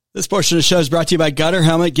This portion of the show is brought to you by Gutter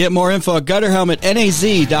Helmet. Get more info at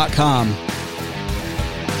gutterhelmetnaz.com.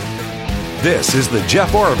 This is the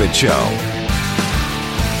Jeff Oravits Show.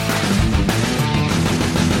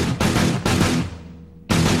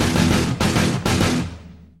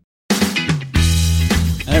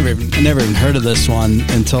 I never even heard of this one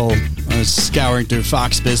until I was scouring through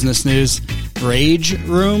Fox Business News. Rage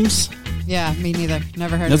Rooms? Yeah, me neither.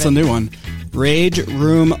 Never heard That's of it. That's a new one. Rage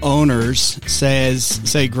Room owners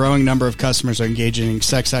say growing number of customers are engaging in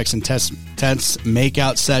sex acts and tense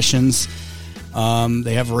makeout sessions.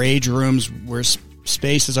 They have Rage Rooms where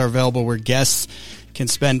spaces are available where guests can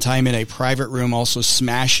spend time in a private room, also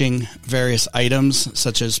smashing various items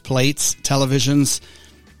such as plates, televisions,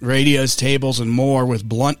 radios, tables, and more with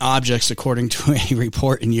blunt objects, according to a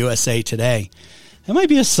report in USA Today. That might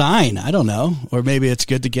be a sign. I don't know. Or maybe it's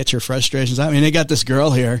good to get your frustrations out. I mean, they got this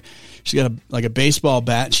girl here. She's got a baseball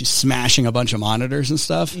bat. And she's smashing a bunch of monitors and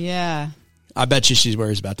stuff. Yeah. I bet you she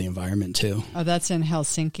worries about the environment, too. Oh, that's in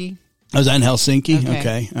Helsinki? Oh, is that in Helsinki?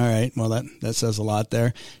 Okay. All right. Well, that says a lot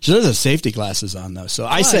there. She does have safety glasses on, though. So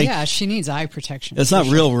I say... yeah, she needs eye protection. It's not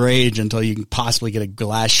real rage until you can possibly get a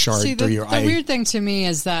glass shard through your eye. The weird thing to me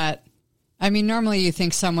is that, I mean, normally you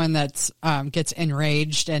think someone that's gets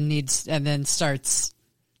enraged and then starts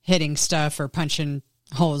hitting stuff or punching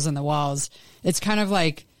holes in the walls. It's kind of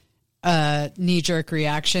like a knee-jerk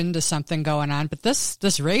reaction to something going on. But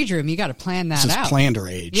this rage room, you got to plan that out. Planned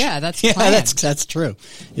rage. Yeah, that's planned. That's true.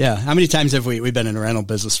 Yeah. How many times have we've been in a rental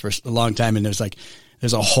business for a long time, and there's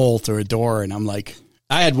a hole through a door, and I'm like,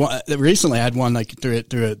 I had one like through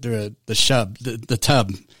the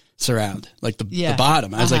tub surround, like the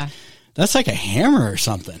bottom. I was like, that's like a hammer or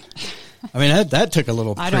something. I mean, that took a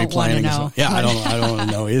little pre-planning. Yeah, I don't want to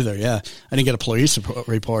know either. Yeah. I didn't get a police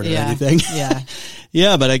report or anything. Yeah.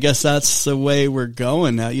 Yeah, but I guess that's the way we're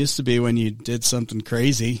going now. It used to be when you did something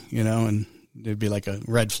crazy, and there'd be like a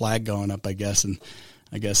red flag going up, I guess. And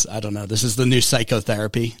I guess, I don't know. This is the new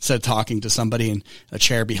psychotherapy. Instead of talking to somebody in a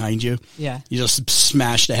chair behind you, you just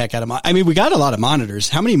smash the heck out of I mean, we got a lot of monitors.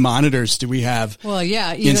 How many monitors do we have? Well,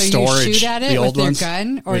 yeah, in storage? You shoot at it with your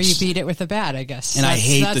gun, or you beat it with a bat, I guess. And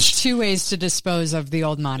that's two ways to dispose of the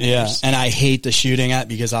old monitors. Yeah, and I hate the shooting at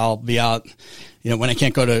because I'll be out. When I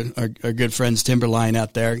can't go to our good friends Timberline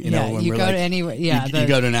out there, when you we're go like, to anywhere, you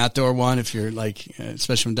go to an outdoor one if you're like,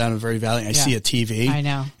 especially from down in Verde Valley, I see a TV. I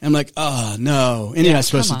know. And I'm like, oh no, and you're not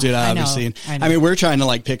supposed to do that, obviously. I mean, we're trying to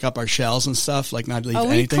like pick up our shells and stuff, like not leave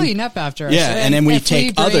anything. We clean up after us. Yeah, and then we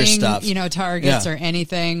take other stuff. Targets or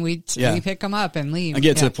anything, we pick them up and leave. I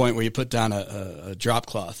get to the point where you put down a drop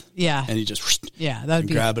cloth. Yeah. And you just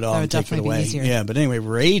grab it all and take it away. Yeah, but anyway,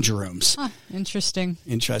 Rage Rooms. Huh, interesting.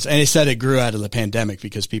 And they said it grew out of the pandemic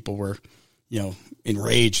because people were,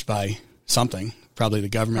 enraged by something. Probably the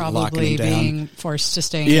government locking them down. Being forced to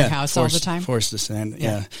stay in your house all the time. Forced to stay.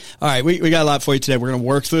 Yeah. All right, we got a lot for you today. We're going to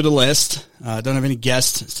work through the list. Don't have any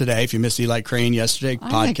guests today. If you missed Eli Crane yesterday,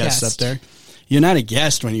 podcast up there. You're not a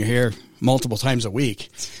guest when you're here multiple times a week.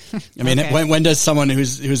 I mean, when does someone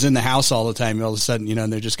who's in the house all the time, all of a sudden,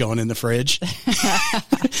 they're just going in the fridge?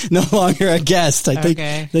 No longer a guest. I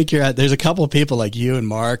think you're there's a couple of people like you and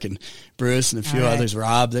Mark and Bruce and a few others,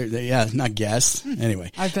 Rob. They're not guests.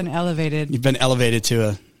 Anyway. I've been elevated. You've been elevated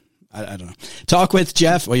to I don't know. Talk with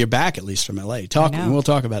Jeff. Well, you're back at least from LA. We'll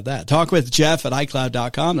talk about that. Talk with Jeff at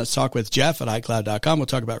iCloud.com. Let's talk with Jeff at iCloud.com. We'll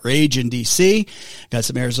talk about Rage in DC. Got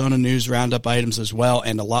some Arizona news roundup items as well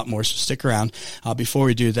and a lot more. So stick around. Before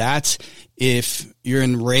we do that, if you're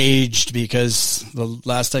enraged because the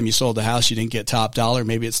last time you sold the house, you didn't get top dollar,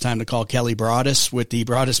 maybe it's time to call Kelly Broadus with the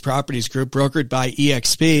Broadus Properties Group, brokered by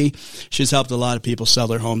EXP. She's helped a lot of people sell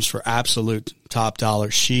their homes for absolute top dollar.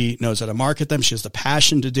 She knows how to market them. She has the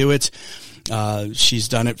passion to do it. She's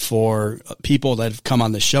done it for people that have come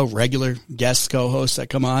on the show, regular guest co-hosts that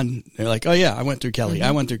come on. They're like, oh yeah, I went through Kelly. I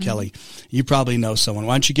went through Kelly. You probably know someone.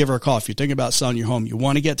 Why don't you give her a call? If you're thinking about selling your home, you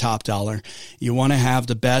want to get top dollar. You want to have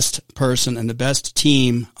the best person and the best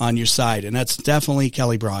team on your side. And that's definitely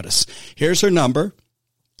Kelly Broadus. Here's her number,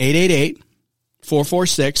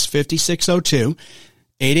 888-446-5602.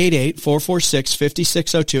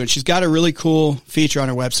 888-446-5602. And she's got a really cool feature on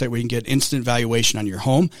her website where you can get instant valuation on your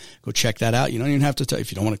home. Go check that out. You don't even have to,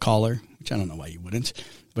 if you don't want to call her, which I don't know why you wouldn't,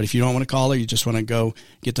 but if you don't want to call her, you just want to go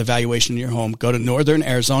get the valuation in your home, go to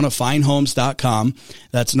northernarizonafinehomes.com.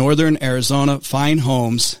 That's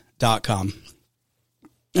northernarizonafinehomes.com.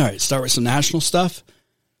 All right, start with some national stuff.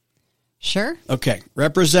 Sure. Okay.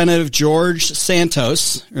 Representative George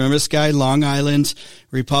Santos, remember this guy, Long Island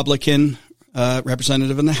Republican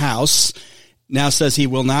representative in the House, now says he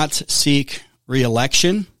will not seek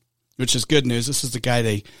re-election, which is good news. This is the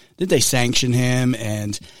guy they sanction him,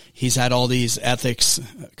 and He's had all these ethics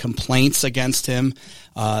complaints against him.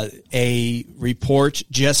 A report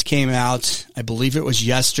just came out, I believe it was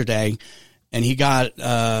yesterday, and he got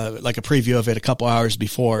like a preview of it a couple hours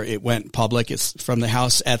before it went public. It's from the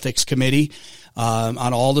House Ethics Committee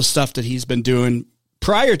on all the stuff that he's been doing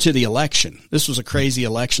prior to the election. This was a crazy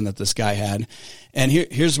election that this guy had. And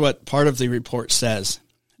here's what part of the report says.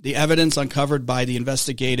 The evidence uncovered by the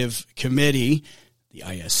investigative committee, the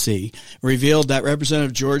ISC, revealed that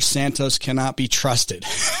Representative George Santos cannot be trusted.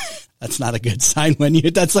 That's not a good sign when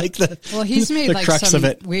that's like he's made the like crux some of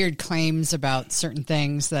it. Weird claims about certain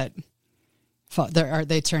things that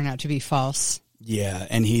they turn out to be false. Yeah,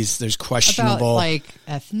 and there's questionable about like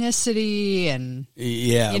ethnicity and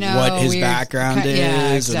what his background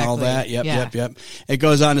is and all that. Yep. It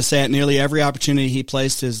goes on to say at nearly every opportunity he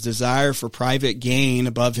placed his desire for private gain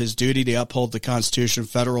above his duty to uphold the Constitution,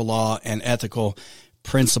 federal law, and ethical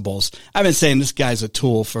principles. I've been saying this guy's a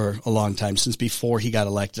tool for a long time, since before he got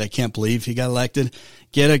elected. I can't believe he got elected.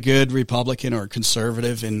 Get a good Republican or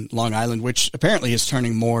conservative in Long Island, which apparently is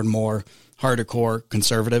turning more and more hardcore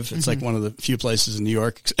conservative. It's like one of the few places in New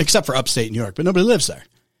York, except for upstate New York, but nobody lives there.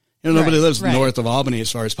 Nobody lives north of Albany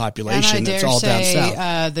as far as population. And it's all down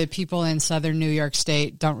south. The people in southern New York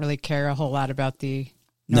State don't really care a whole lot about the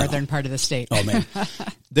northern part of the state. Oh man,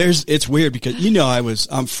 it's weird because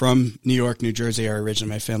I'm from New York, New Jersey area originally.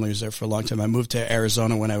 My family was there for a long time. I moved to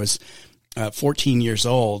Arizona when I was 14 years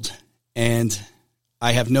old, and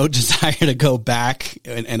I have no desire to go back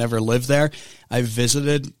and ever live there. I've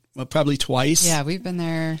visited probably twice. Yeah, we've been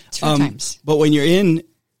there 2 times. But when you're in,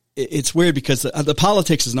 it's weird because the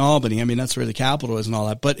politics is in Albany. I mean, that's where the capital is and all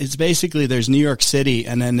that. But it's basically there's New York City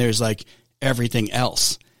and then there's like everything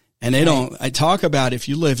else. And I talk about if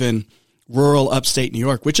you live in rural upstate New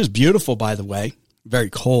York, which is beautiful, by the way, very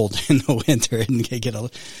cold in the winter, and they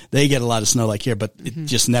get a lot of snow like here, but it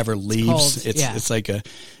just never leaves. It's like a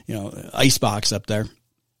ice box up there.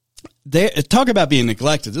 They talk about being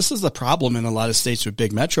neglected. This is the problem in a lot of states with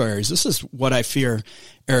big metro areas. This is what I fear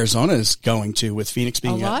Arizona is going to, with Phoenix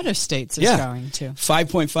being a lot of states is going to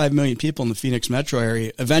 5.5 million people in the Phoenix metro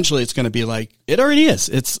area. Eventually, it's going to be like it already is.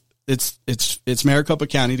 It's Maricopa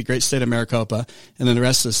County, the great state of Maricopa, and then the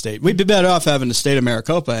rest of the state. We'd be better off having the state of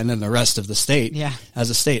Maricopa and then the rest of the state as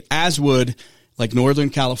a state, as would like Northern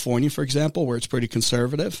California, for example, where it's pretty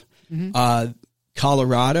conservative.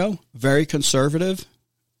 Colorado, very conservative.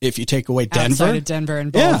 If you take away Denver. Outside of Denver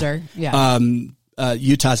and Boulder.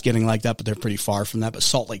 Utah's getting like that, but they're pretty far from that. But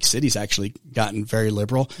Salt Lake City's actually gotten very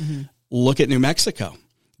liberal. Look at New Mexico.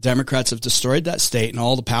 Democrats have destroyed that state, and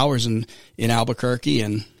all the powers in Albuquerque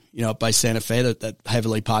and by Santa Fe, that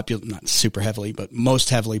heavily populated, not super heavily, but most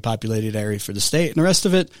heavily populated area for the state. And the rest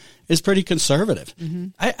of it is pretty conservative.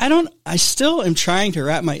 I still am trying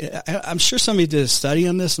to I'm sure somebody did a study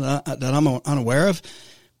on this that I'm unaware of.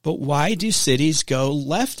 But why do cities go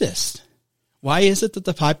leftist? Why is it that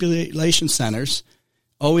the population centers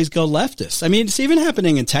always go leftist? I mean, it's even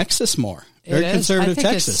happening in Texas more. Very conservative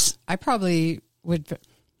Texas. I probably would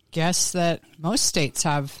guess that most states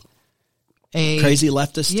have a crazy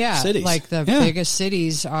leftist cities. Like the biggest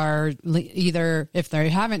cities are either, if they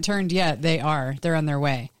haven't turned yet, they're on their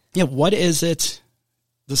way. Yeah. What is it?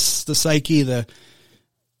 The psyche, the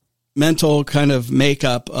mental kind of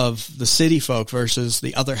makeup of the city folk versus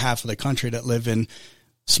the other half of the country that live in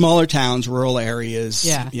smaller towns, rural areas.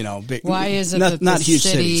 Big, why is it that not the huge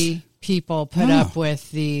city cities. People put up with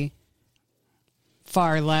the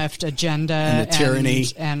far left agenda and the tyranny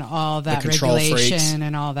and all that regulation freaks.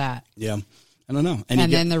 And all that? Yeah, I don't know. And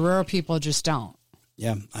then the rural people just don't.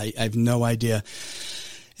 Yeah, I have no idea.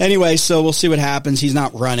 Anyway, so we'll see what happens. He's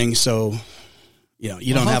not running, so.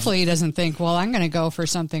 You don't have. Hopefully, he doesn't think, well, I'm going to go for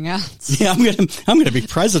something else. Yeah, I'm going to be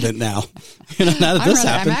president now. Now that this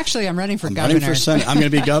happened, I'm running for governor. I'm going to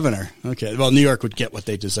be governor. Okay. Well, New York would get what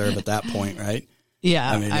they deserve at that point, right?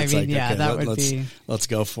 Yeah. Let's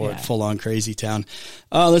go for it. Full on crazy town.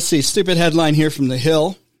 Let's see. Stupid headline here from The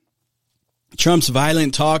Hill. Trump's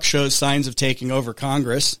violent talk shows signs of taking over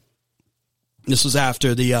Congress. This was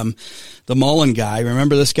after the Mullen guy.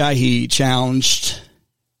 Remember this guy? He challenged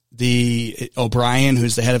the O'Brien,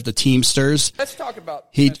 who's the head of the Teamsters. Let's talk about.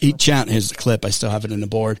 He challenged his clip. I still have it in the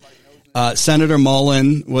board. Senator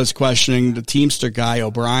Mullen was questioning the Teamster guy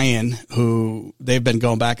O'Brien, who they've been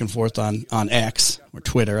going back and forth on X or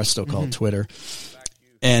Twitter. I still call it Twitter.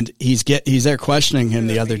 And he's there questioning him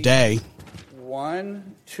the other day.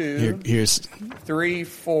 1, 2, 3,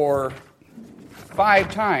 4,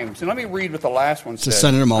 5 times. And let me read what the last one said.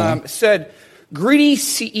 Senator Mullen said, "Greedy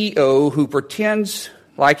CEO who pretends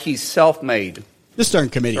like he's self-made." This darn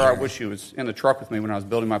committee. I wish he was in the truck with me when I was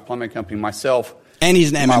building my plumbing company myself. And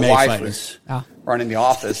he's an MMA my wife fighter. was running the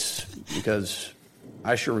office because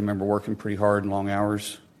I sure remember working pretty hard and long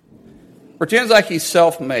hours. Pretends like he's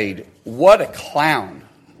self-made. What a clown.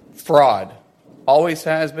 Fraud. Always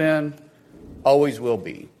has been, always will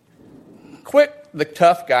be. Quit the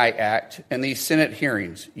tough guy act in these Senate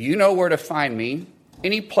hearings. You know where to find me.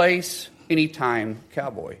 Any place, anytime,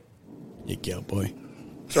 cowboy. You cowboy.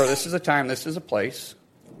 Sir, this is a time, this is a place.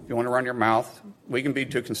 If you want to run your mouth, we can be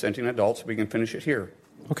two consenting adults. We can finish it here.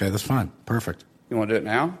 Okay, that's fine. Perfect. You want to do it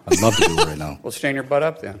now? I'd love to do it right now. Well, stand your butt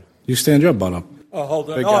up then. You stand your butt up. Oh, hold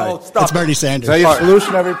on. Big guy. Oh, stop. That's Bernie Sanders. Is that your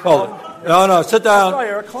solution, every poll? No, sit down.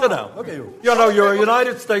 Sit down. Okay. You're a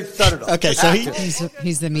United States Senator. Okay, so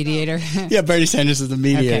he's the mediator. yeah, Bernie Sanders is the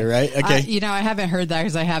mediator, right? Okay. I haven't heard that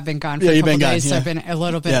because I have been gone for Yeah, a you've couple been gone, days, so yeah. I've been a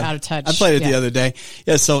little bit out of touch. I played it the other day.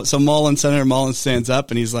 Yeah, so Senator Mullen stands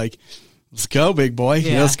up and he's like, "Let's go, big boy.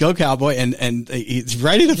 Yeah. Let's go, cowboy." And he's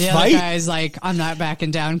ready to The fight. other guy's like, "I'm not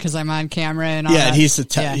backing down because I'm on camera and all Yeah, that." and he's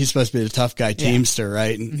supposed to be the tough guy teamster,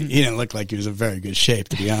 right? And Mm-hmm. he didn't look like he was in very good shape,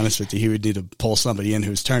 to be honest with you. He would need to pull somebody in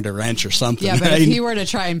who's turned a wrench or something. Yeah, but right? if he were to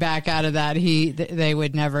try and back out of that, they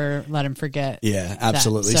would never let him forget. Yeah,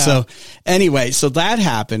 absolutely. That, so anyway, so that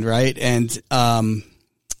happened, right? And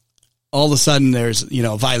all of a sudden there's,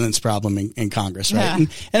 a violence problem in Congress, right? Yeah.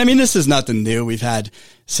 And I mean, this is nothing new. We've had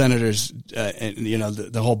senators,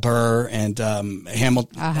 the whole Burr and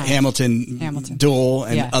Hamilton duel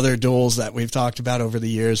and other duels that we've talked about over the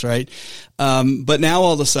years, right? But now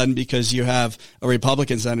all of a sudden, because you have a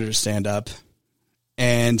Republican senator stand up,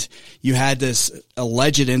 and you had this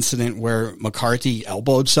alleged incident where McCarthy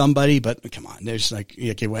elbowed somebody, but come on, there's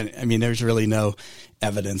there's really no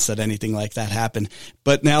evidence that anything like that happened.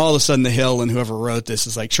 But now all of a sudden the Hill and whoever wrote this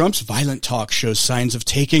is like, Trump's violent talk shows signs of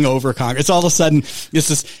taking over Congress. All of a sudden,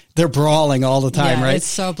 they're brawling all the time, right? It's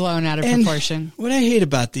so blown out of proportion. What I hate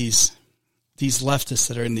about these leftists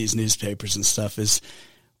that are in these newspapers and stuff is,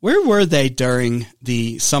 where were they during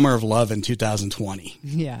the Summer of Love in 2020?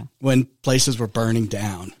 Yeah. When places were burning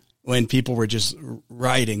down, when people were just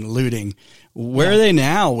rioting, looting. Where are they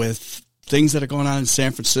now with things that are going on in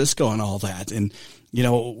San Francisco and all that? And,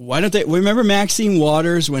 why don't they remember Maxine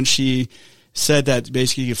Waters when she said that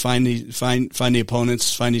basically you find the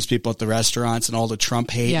opponents, find these people at the restaurants and all the Trump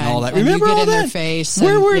hate and all that. And Remember you get all in that? their face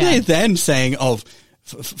Where and, were they then saying,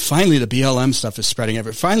 finally the BLM stuff is spreading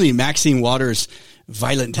everywhere. Finally Maxine Waters'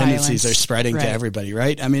 violent tendencies are spreading to everybody,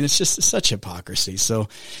 right? I mean, it's just such hypocrisy. So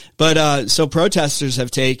protesters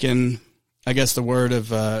have taken, I guess, the word of,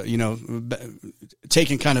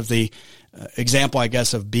 taking kind of the example, I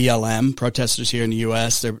guess, of BLM protesters here in the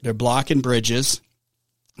U.S. They're blocking bridges.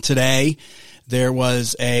 Today, there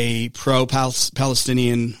was a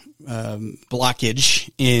pro-Palestinian blockage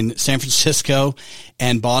in San Francisco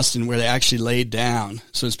and Boston where they actually laid down.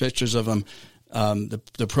 So there's pictures of them,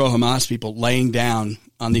 the pro-Hamas people laying down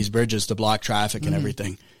on these bridges to block traffic and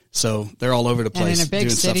everything. So they're all over the place. And in a big doing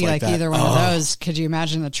city stuff like that. either one of those, could you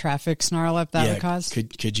imagine the traffic snarl up that would cause?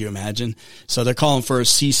 Could you imagine? So they're calling for a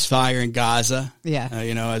ceasefire in Gaza. Yeah.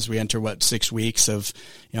 As we enter 6 weeks of,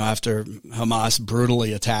 after Hamas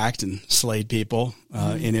brutally attacked and slayed people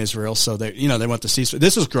in Israel. So they want the ceasefire.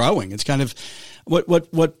 This is growing. It's kind of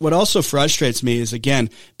what also frustrates me is, again,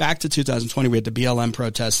 back to 2020, we had the BLM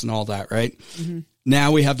protests and all that, right? Mm-hmm.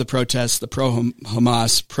 Now we have the protests, the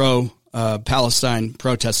pro-Hamas, Palestine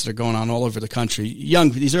protests that are going on all over the country.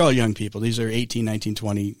 These are all young people. These are 18, 19,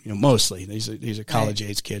 20, mostly. These are college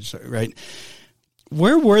age kids, right?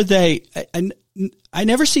 Where were they? I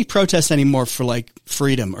never see protests anymore for like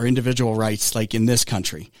freedom or individual rights like in this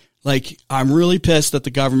country. Like, I'm really pissed that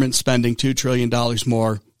the government's spending $2 trillion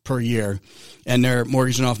more per year and they're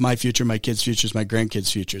mortgaging off my future, my kids' futures, my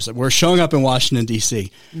grandkids' futures. We're showing up in Washington,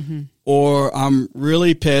 D.C. Mm-hmm. Or I'm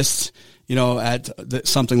really pissed at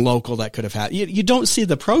something local that could have happened. You don't see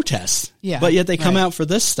the protests, but yet they come out for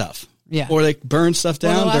this stuff. Yeah. Or they burn stuff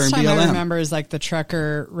down during BLM. The last time I remember is like the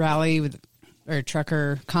trucker rally or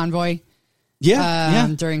trucker convoy.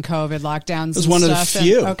 During COVID lockdowns. It was one of the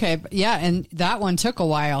few. And that one took a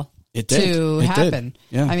while to happen.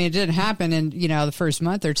 Yeah. I mean, it didn't happen in, the first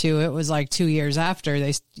month or two. It was like 2 years after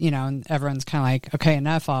they, and everyone's kind of like, okay,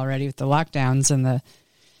 enough already with the lockdowns and the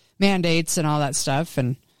mandates and all that stuff.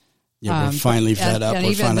 And we're finally fed up.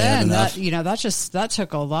 We're finally had enough. That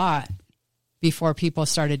took a lot before people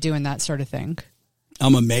started doing that sort of thing.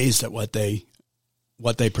 I'm amazed at what they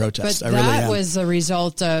protest. But I really am. That was a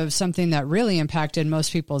result of something that really impacted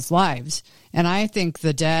most people's lives. And I think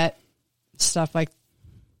the debt, stuff like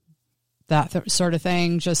that sort of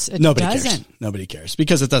thing, Nobody cares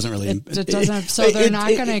because it doesn't really. It doesn't. So they're not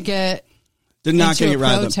going to get. They're not going to get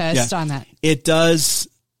riled up. Protest on that. It does.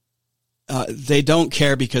 they don't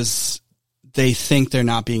care because they think they're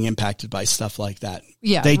not being impacted by stuff like that.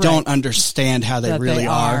 Yeah, they don't understand how they really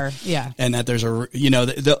are. Yeah, and that there's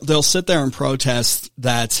they'll sit there and protest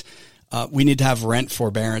that we need to have rent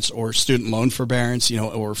forbearance or student loan forbearance,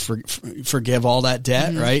 or forgive all that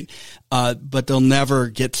debt, right? But they'll never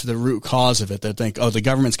get to the root cause of it. They'll think, the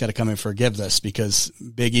government's got to come and forgive this because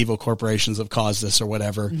big evil corporations have caused this or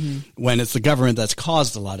whatever, when it's the government that's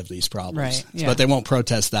caused a lot of these problems. Right, yeah. But they won't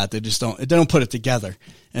protest that. They don't put it together,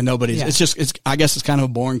 and nobody's, I guess it's kind of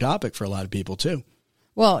a boring topic for a lot of people too.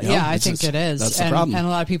 Well, I think it is. That's the problem. And a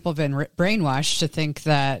lot of people have been brainwashed to think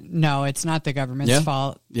that, no, it's not the government's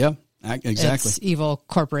fault. Yeah. Exactly. It's evil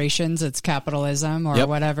corporations, it's capitalism, or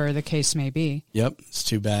whatever the case may be. Yep. It's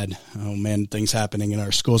too bad. Oh man, things happening in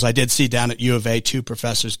our schools. I did see down at U of A, 2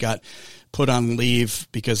 professors got put on leave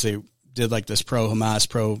because they did like this pro-Hamas,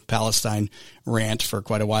 pro-Palestine rant for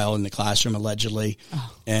quite a while in the classroom, allegedly.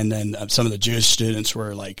 Oh. And then some of the Jewish students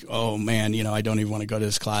were like, oh man, I don't even want to go to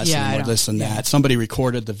this class anymore, this and that. Somebody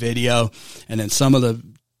recorded the video, and then some of the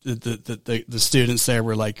students there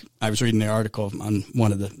were like, I was reading the article on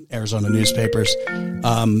one of the Arizona newspapers.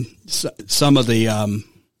 Some of the,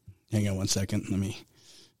 hang on one second. Let me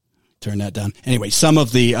turn that down. Anyway, some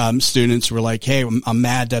of the students were like, hey, I'm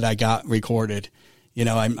mad that I got recorded.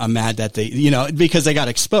 I'm mad that they, because they got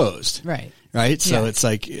exposed. Right. Right. So it's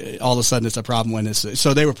like all of a sudden it's a problem when it's,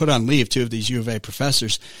 so they were put on leave, 2 of these U of A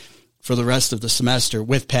professors, for the rest of the semester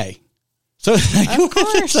with pay. So of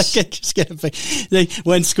course, just get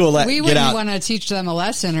when school we wouldn't want to teach them a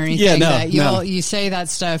lesson or anything. Yeah, you say that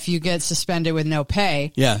stuff, you get suspended with no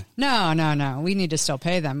pay. Yeah, no, we need to still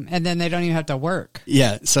pay them, and then they don't even have to work.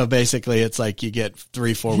 Yeah, so basically, it's like you get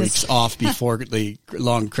 3-4 weeks off before the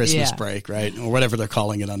long Christmas break, right, or whatever they're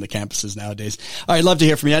calling it on the campuses nowadays. All right, love to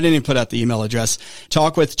hear from you. I didn't even put out the email address.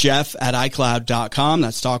 talkwithjeff@icloud.com.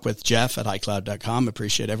 That's talkwithjeff@icloud.com.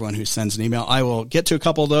 Appreciate everyone who sends an email. I will get to a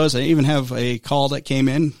couple of those. I even have a call that came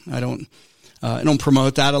in. I don't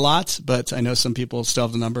promote that a lot, but I know some people still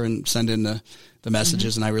have the number and send in the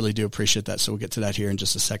messages, and I really do appreciate that. So we'll get to that here in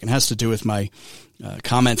just a second. It has to do with my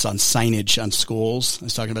comments on signage on schools. I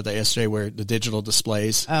was talking about that yesterday, where the digital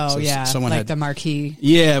displays. Oh, so someone had the marquee.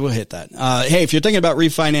 Yeah, we'll hit that. Hey, if you're thinking about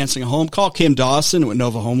refinancing a home, call Kim Dawson with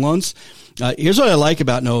Nova Home Loans. Here's what I like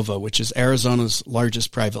about Nova, which is Arizona's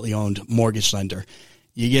largest privately owned mortgage lender.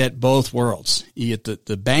 You get both worlds. You get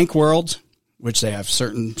the bank world, which they have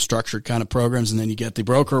certain structured kind of programs, and then you get the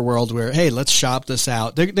broker world where, hey, let's shop this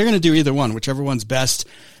out. They're going to do either one, whichever one's best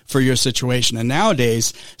for your situation. And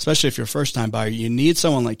nowadays, especially if you're a first-time buyer, you need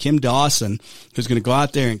someone like Kim Dawson who's going to go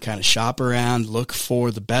out there and kind of shop around, look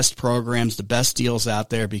for the best programs, the best deals out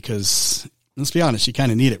there, because let's be honest, you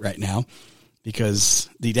kind of need it right now, because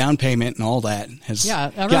the down payment and all that has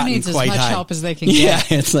everyone needs as much help as they can get. Yeah,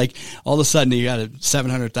 it's like all of a sudden you got a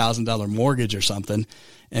 $700,000 mortgage or something,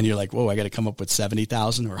 and you're like, whoa, I got to come up with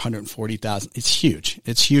 $70,000 or $140,000. It's huge.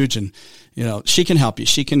 It's huge. And, she can help you.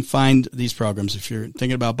 She can find these programs. If you're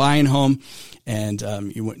thinking about buying a home and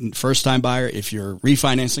you first time buyer, if you're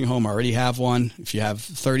refinancing a home, already have one. If you have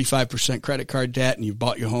 35% credit card debt and you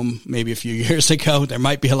bought your home maybe a few years ago, there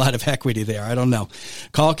might be a lot of equity there. I don't know.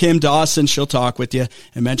 Call Kim Dawson. She'll talk with you,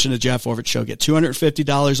 and mention the Jeff Orvich Show. Get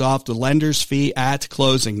 $250 off the lender's fee at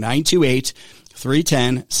closing.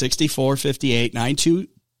 928-310-6458.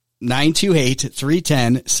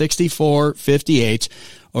 928-310-6458,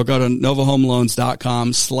 or go to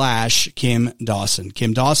novahomeloans.com/Kim Dawson.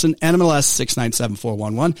 Kim Dawson, NMLS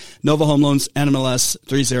 697411, Nova Home Loans, NMLS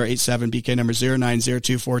 3087, BK number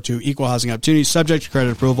 090242, equal housing opportunity, subject to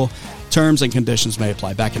credit approval. Terms and conditions may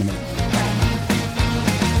apply. Back in a minute.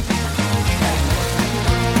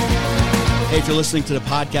 Hey, if you're listening to the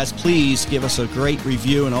podcast, please give us a great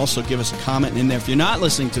review and also give us a comment in there. If you're not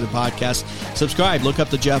listening to the podcast, subscribe. Look up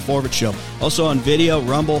the Jeff Orvich Show. Also on video,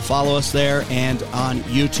 Rumble, follow us there, and on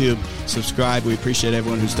YouTube, subscribe. We appreciate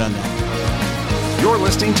everyone who's done that. You're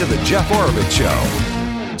listening to the Jeff Orvich Show.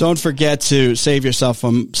 Don't forget to save yourself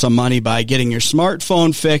some money by getting your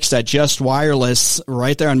smartphone fixed at Just Wireless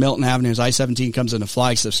right there on Milton Avenue as I-17 comes into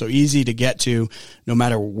Flagstaff. So easy to get to no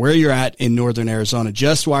matter where you're at in northern Arizona.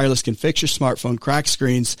 Just Wireless can fix your smartphone, cracked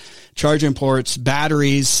screens, charging ports,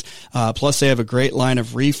 batteries. Plus, they have a great line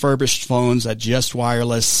of refurbished phones at Just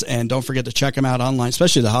Wireless. And don't forget to check them out online,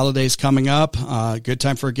 especially the holidays coming up. Good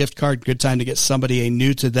time for a gift card. Good time to get somebody a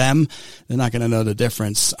new to them. They're not going to know the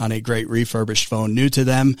difference on a great refurbished phone. New to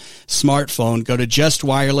them smartphone. Go to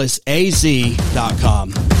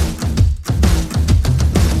justwirelessaz.com.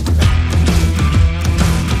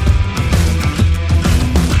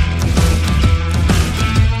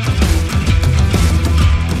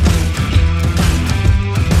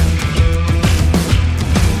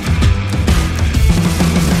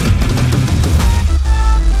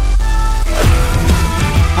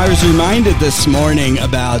 was reminded this morning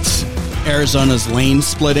about Arizona's lane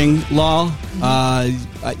splitting law.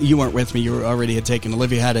 You weren't with me. You already had taken.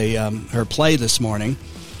 Olivia had her play this morning.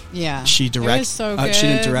 Yeah, she directed. It was so good. She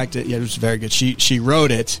didn't direct it. Yeah, it was very good. She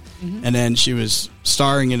wrote it, and then she was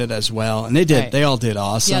starring in it as well. And they did. Right. They all did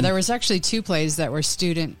awesome. Yeah, there was actually 2 plays that were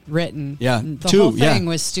student written. Yeah, the whole thing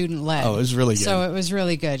was student led. Oh, it was really good. So it was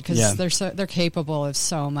really good because they're capable of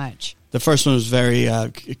so much. The first one was very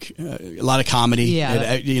a lot of comedy.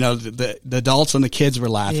 Yeah, the adults and the kids were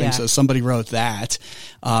laughing. So somebody wrote that,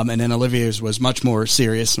 and then Olivia's was much more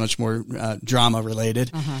serious, much more drama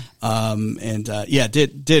related,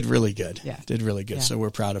 did really good. Yeah, did really good. Yeah. So we're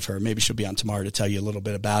proud of her. Maybe she'll be on tomorrow to tell you a little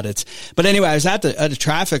bit about it. But anyway, I was at a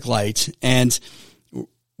traffic light, and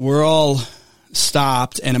we're all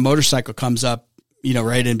stopped, and a motorcycle comes up,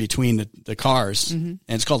 right in between the cars, and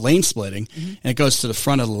it's called lane splitting, and it goes to the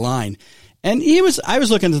front of the line. And I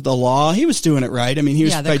was looking at the law. He was doing it right. I mean, he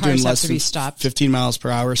was probably doing less than 15 miles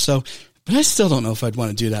per hour. So, but I still don't know if I'd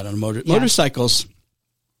want to do that on motorcycles.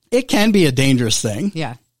 It can be a dangerous thing.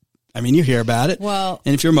 Yeah. I mean, you hear about it. Well,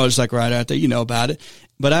 and if you're a motorcycle rider out there, you know about it.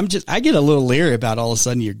 But I get a little leery about all of a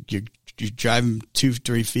sudden you're driving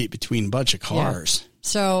 2-3 feet between a bunch of cars. Yeah.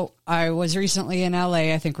 So I was recently in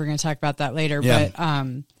LA. I think we're going to talk about that later. Yeah. But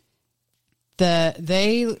on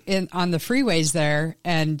the freeways there,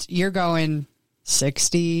 and you're going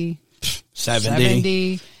 60,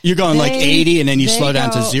 70. You're going like 80, and then you slow down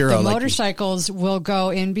to 0. The motorcycles will go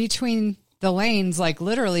in between the lanes, like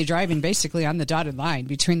literally driving basically on the dotted line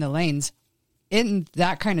between the lanes in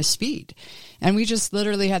that kind of speed. And we just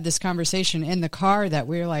literally had this conversation in the car that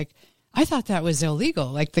we were like, I thought that was illegal.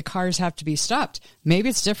 Like the cars have to be stopped. Maybe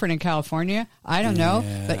it's different in California. I don't know.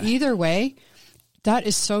 But either way, that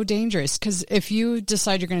is so dangerous because if you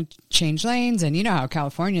decide you're going to change lanes, and you know how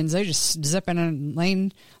Californians, they just zip in a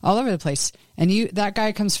lane all over the place, and that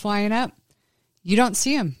guy comes flying up, you don't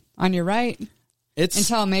see him on your right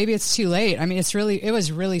until maybe it's too late. I mean, it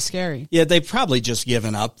was really scary. Yeah, they've probably just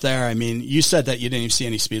given up there. I mean, you said that you didn't even see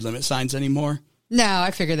any speed limit signs anymore. No,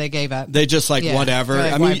 I figure they gave up. They just whatever.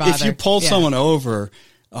 Like, I mean, if you pull someone over,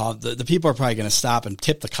 the people are probably going to stop and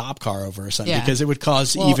tip the cop car over or something because it would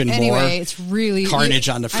cause more it's really carnage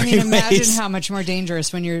on the freeways. I mean, imagine how much more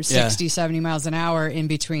dangerous when you're 60, 70 miles an hour in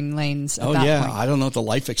between lanes at that point. I don't know what the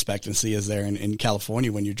life expectancy is there in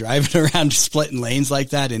California when you're driving around splitting lanes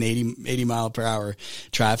like that in 80 mile per hour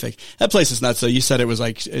traffic. That place is nuts. So you said it was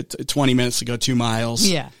like 20 minutes to go 2 miles.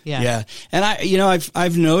 Yeah. And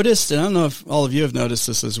I've noticed, and I don't know if all of you have noticed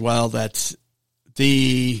this as well, that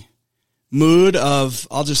the mood of,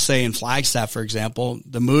 I'll just say in Flagstaff, for example,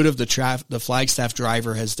 the mood of the Flagstaff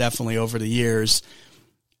driver has definitely over the years,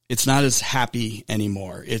 it's not as happy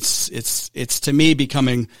anymore. It's to me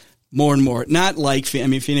becoming more and more, not like,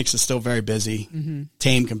 Phoenix is still very busy,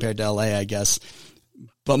 tame compared to LA, I guess,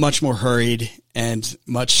 but much more hurried and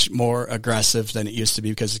much more aggressive than it used to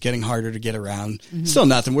be because it's getting harder to get around. Still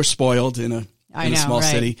nothing. We're spoiled in a small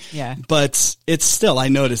city. Yeah. But it's still, I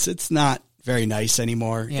notice it's not very nice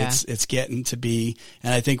anymore. Yeah. It's getting to be,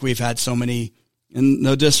 and I think we've had so many, and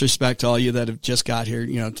no disrespect to all you that have just got here,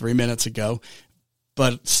 3 minutes ago,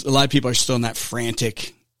 but a lot of people are still in that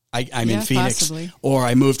frantic, I'm in Phoenix, possibly. Or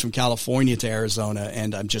I moved from California to Arizona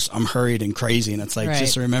and I'm hurried and crazy. And it's like,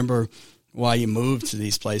 just remember why you moved to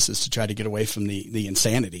these places to try to get away from the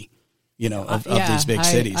insanity. Of these big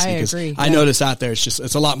cities. I agree. I notice out there,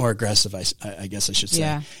 it's a lot more aggressive, I guess I should say.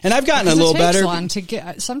 Yeah. And I've gotten a little better. It takes long to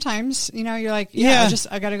get, sometimes, you're like,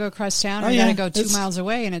 I got to go across town. I got to go 2 miles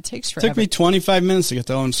away, and it takes forever. It took me 25 minutes to get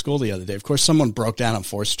to Owen School the other day. Of course, someone broke down on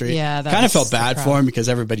 4th Street. Yeah. Kind of felt bad for him because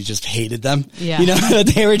everybody just hated them. Yeah.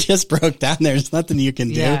 They were just broke down. There's nothing you can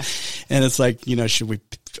do. Yeah. And it's like, should we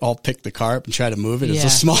all pick the car up and try to move it? It's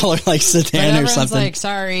a smaller sedan or something. Like,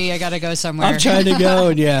 sorry, I got to go somewhere. I'm trying to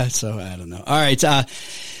go. So I don't know. All right.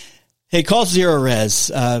 Hey, call Zero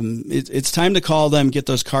Res. It's time to call them, get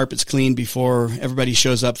those carpets cleaned before everybody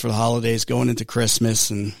shows up for the holidays, going into Christmas,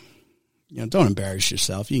 and don't embarrass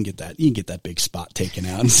yourself. You can get that big spot taken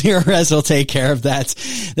out, and Zero Res will take care of that.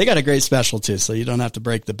 They got a great special too, so you don't have to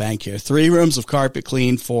break the bank here. 3 rooms of carpet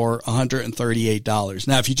clean for $138.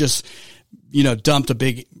 Now, if you just dumped a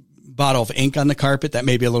big bottle of ink on the carpet, that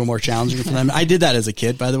may be a little more challenging for them. I did that as a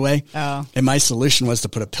kid, by the way. Oh. And my solution was to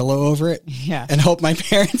put a pillow over it. Yeah. And hope my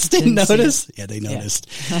parents didn't notice. Yeah, they noticed.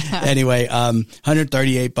 Yeah. Anyway,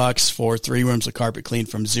 $138 for 3 rooms of carpet clean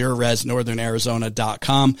from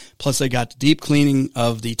ZeroResNorthernArizona.com. Plus they got the deep cleaning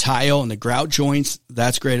of the tile and the grout joints.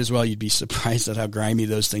 That's great as well. You'd be surprised at how grimy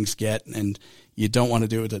those things get. And you don't want to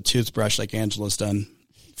do it with a toothbrush like Angela's done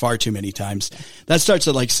far too many times. That starts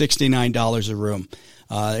at like $69 a room.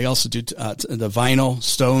 They also do the vinyl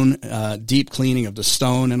stone, deep cleaning of the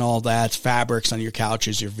stone and all that, fabrics on your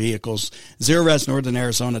couches, your vehicles.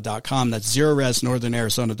 ZeroResNorthernArizona.com. That's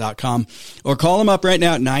ZeroResNorthernArizona.com. Or call them up right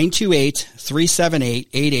now at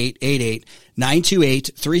 928-378-8888.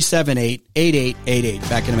 928-378-8888.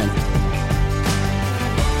 Back in a minute.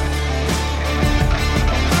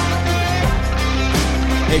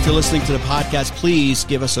 Hey, if you're listening to the podcast, please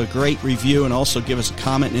give us a great review and also give us a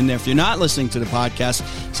comment in there. If you're not listening to the podcast,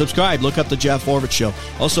 subscribe. Look up The Jeff Orbit Show.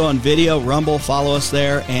 Also on video, Rumble, follow us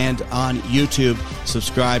there, and on YouTube,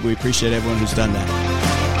 subscribe. We appreciate everyone who's done that.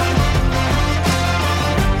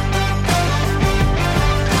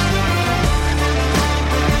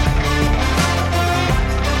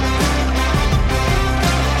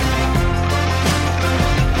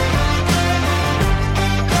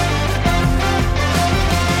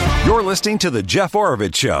 You're listening to The Jeff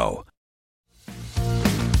Oravits Show.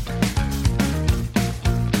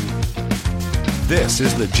 This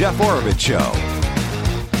is The Jeff Oravits Show.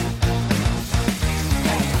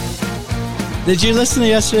 Did you listen to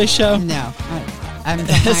yesterday's show? No. I'm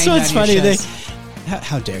behind. That's what's funny.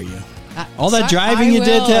 How dare you? All that driving you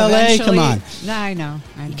did to LA? Eventually. Come on. No, I know.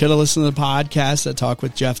 You could have listened to the podcast at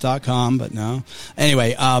talkwithjeff.com, but no.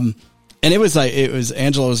 Anyway, and it was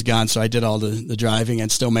Angela was gone, so I did all the driving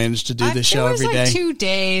and still managed to do this show every day. It was like 2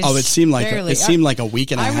 days. Oh, it seemed like a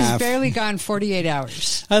week and a half. I was barely gone 48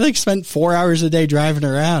 hours. I spent 4 hours a day driving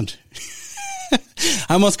around.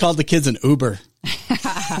 I almost called the kids an Uber.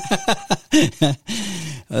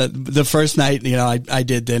 The first night, I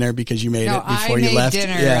did dinner because you made it before you left.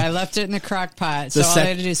 Dinner. Yeah. I left it in the crock pot, so all I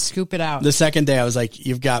had to do is scoop it out. The second day, I was like,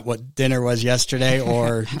 "You've got what dinner was yesterday,"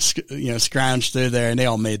 or scrounged through there, and they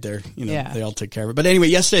all made their, they all took care of it. But anyway,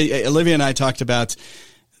 yesterday, Olivia and I talked about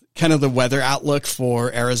kind of the weather outlook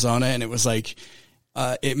for Arizona, and it was like,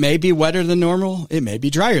 it may be wetter than normal. It may be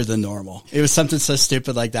drier than normal. It was something so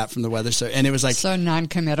stupid like that from the weather. And it was like so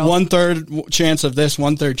non-committal. 1/3 chance of this,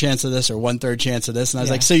 1/3 chance of this, or 1/3 chance of this. And I was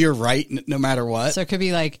like, so you're right no matter what. So it could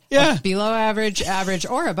be like below average, average,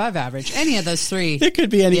 or above average. Any of those three. It could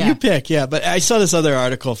be any you pick. Yeah. But I saw this other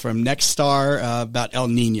article from Nexstar about El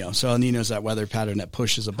Nino. So El Nino is that weather pattern that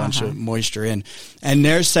pushes a bunch of moisture in. And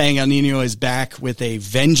they're saying El Nino is back with a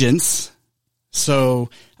vengeance. So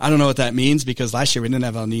I don't know what that means because last year we didn't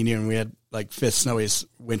have El Nino and we had like 5th snowiest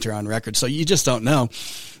winter on record. So you just don't know.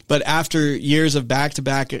 But after years of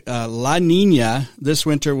back-to-back La Nina, this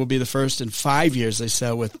winter will be the first in 5 years, they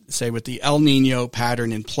say, with the El Nino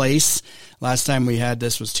pattern in place. Last time we had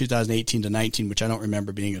this was 2018 to 19, which I don't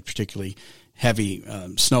remember being a particularly heavy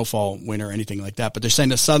snowfall winter or anything like that. But they're saying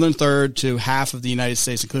the southern third to half of the United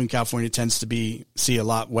States, including California, tends to see a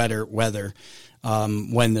lot wetter weather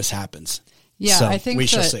when this happens. Yeah, so I think we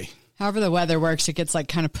shall see. However the weather works, it gets like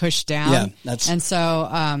kind of pushed down. Yeah, and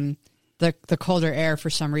so the colder air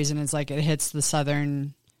for some reason is like it hits the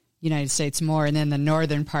southern United States more, and then the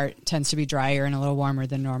northern part tends to be drier and a little warmer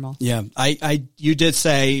than normal. Yeah, you did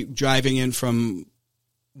say driving in from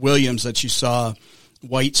Williams that you saw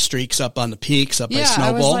white streaks up on the peaks up by Snowball.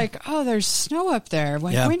 I was like, oh, there's snow up there.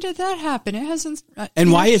 When did that happen? It hasn't.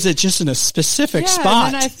 And why is it just in a specific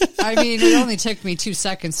spot? And then I mean, it only took me 2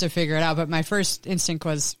 seconds to figure it out, but my first instinct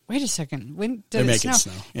was, wait a second, when did it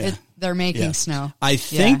snow? Yeah. They're making snow. I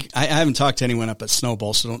think I haven't talked to anyone up at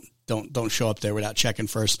Snowball, so don't show up there without checking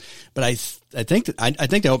first. But I think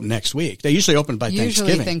they open next week. They usually open by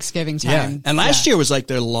Thanksgiving time. Yeah, and last year was like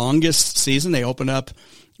their longest season. They opened up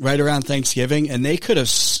right around Thanksgiving, and they could have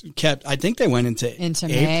kept. I think they went into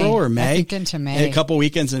April or May. I think into May. A couple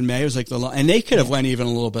weekends in May. It was like and they could have went even a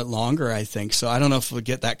little bit longer. I think so. I don't know if we'll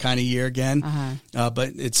get that kind of year again.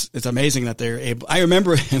 But it's amazing that they're able. I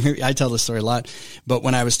remember I tell this story a lot, but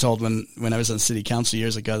when I was told when I was on city council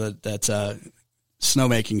years ago that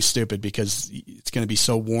snowmaking's stupid because it's going to be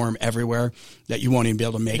so warm everywhere that you won't even be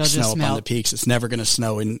able to make snow up on the peaks. It's never going to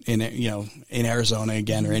snow in Arizona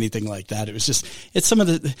again or anything like that. It's just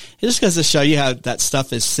goes to show you how that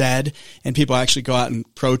stuff is said and people actually go out and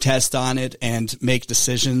protest on it and make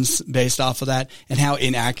decisions based off of that and how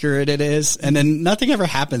inaccurate it is. And then nothing ever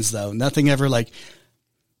happens though. Nothing ever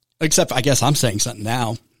except I guess I'm saying something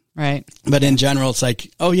now. Right. But in general, it's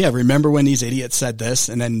like, oh, yeah, remember when these idiots said this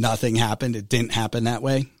and then nothing happened? It didn't happen that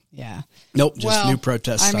way. Yeah. Nope, just new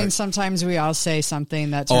protests. I mean, sometimes we all say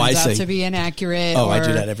something that turns out to be inaccurate. Oh, I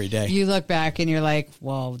do that every day. You look back and you're like,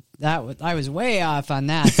 well, I was way off on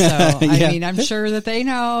that. So, I mean, I'm sure that they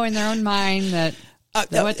know in their own mind that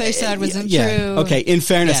what they said wasn't true. Okay, in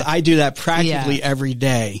fairness, I do that practically every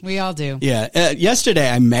day. We all do. Yeah. Yesterday,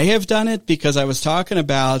 I may have done it because I was talking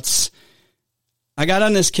about... I got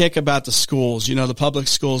on this kick about the schools. You know, the public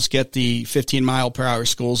schools get the 15-mile-per-hour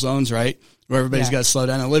school zones, right? Where everybody's got to slow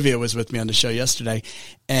down. Olivia was with me on the show yesterday,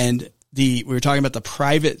 and we were talking about the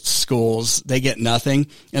private schools. They get nothing.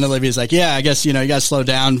 And Olivia's like, yeah, I guess, you know, you got to slow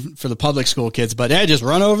down for the public school kids, but just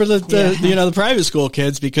run over the private school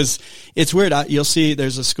kids, because it's weird. You'll see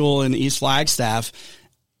there's a school in East Flagstaff,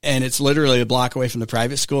 and it's literally a block away from the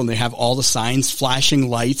private school, and they have all the signs, flashing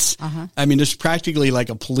lights. I mean, there's practically like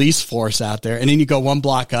a police force out there. And then you go one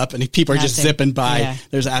block up and people are just zipping by. Yeah.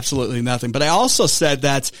 There's absolutely nothing. But I also said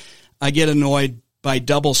that I get annoyed by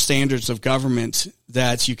double standards of government,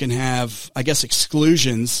 that you can have, I guess,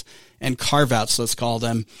 exclusions and carve-outs, let's call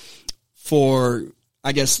them, for,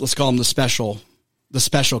 I guess, let's call them the special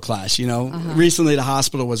class, you know. Recently, the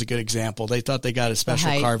hospital was a good example. They thought they got a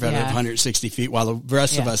special carve-out at 160 feet, while the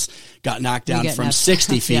rest of us got knocked down from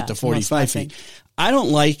 60 feet to 45 feet. I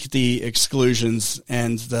don't like the exclusions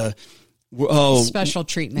and the special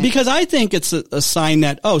treatment, because I think it's a sign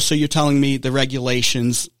that, so you're telling me the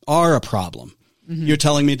regulations are a problem. You're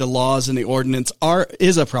telling me the laws and the ordinance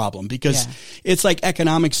is a problem, because it's like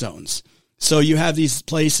economic zones. So you have these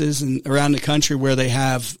places around the country where they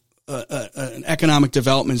have an economic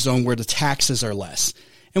development zone where the taxes are less.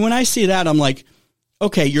 And when I see that, I'm like,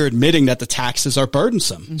 okay, you're admitting that the taxes are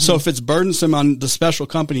burdensome. So if it's burdensome on the special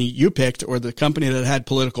company you picked, or the company that had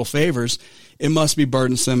political favors, it must be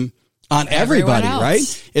burdensome on everybody, right?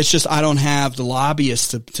 It's just, I don't have the lobbyists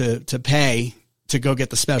to pay to go get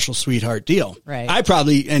the special sweetheart deal. Right. I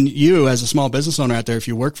probably, and you as a small business owner out there, if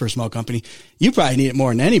you work for a small company, you probably need it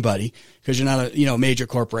more than anybody, because you're not a major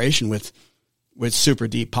corporation with super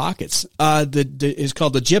deep pockets. It's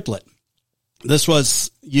called the GIPLET. This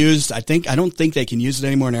was used, I don't think they can use it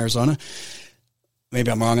anymore in Arizona.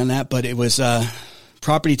 Maybe I'm wrong on that, but it was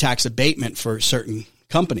property tax abatement for certain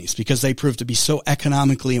companies, because they proved to be so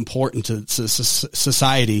economically important to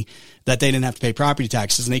society that they didn't have to pay property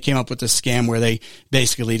taxes. And they came up with this scam where they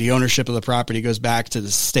basically, the ownership of the property goes back to the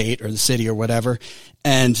state or the city or whatever.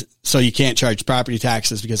 And so you can't charge property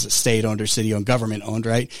taxes because it's state owned or city owned, government owned,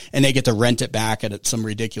 right? And they get to rent it back at some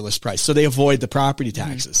ridiculous price. So they avoid the property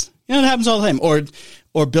taxes. You know, it happens all the time.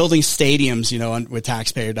 Or building stadiums, with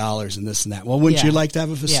taxpayer dollars and this and that. Well, wouldn't you like to have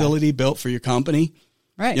a facility built for your company?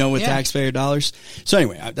 Right. With taxpayer dollars. So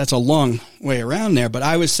anyway, that's a long way around there. But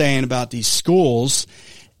I was saying about these schools,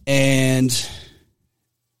 and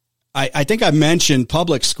I think I mentioned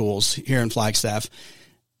public schools here in Flagstaff,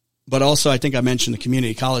 but also I think I mentioned the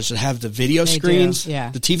community college that have the video screens, the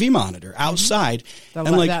TV monitor outside. And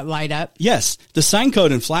that light up. Yes. The sign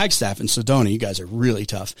code in Flagstaff and Sedona, you guys are really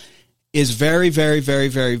tough, is very, very, very,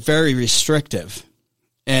 very, very restrictive.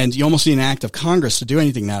 And you almost need an act of Congress to do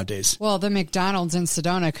anything nowadays. Well, the McDonald's in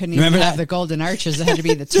Sedona couldn't even have the golden arches. It had to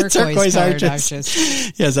be the turquoise arches.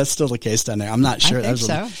 Yes, that's still the case down there. I'm not sure. I think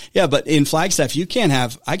so. Yeah, but in Flagstaff,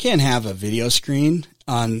 I can't have a video screen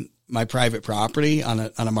on my private property on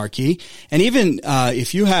a marquee. And even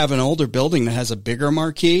if you have an older building that has a bigger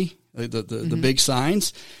marquee, the big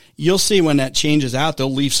signs, you'll see when that changes out,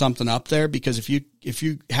 they'll leave something up there, because if you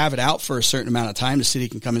have it out for a certain amount of time, the city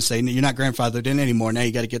can come and say, you're not grandfathered in anymore. Now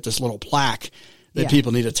you got to get this little plaque that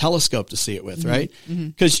people need a telescope to see it with, right?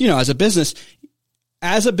 Because, as a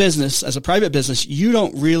private business, you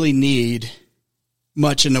don't really need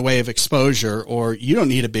much in the way of exposure, or you don't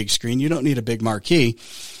need a big screen. You don't need a big marquee.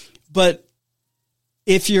 But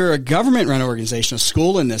if you're a government-run organization, a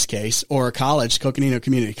school in this case, or a college, Coconino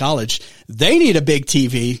Community College, they need a big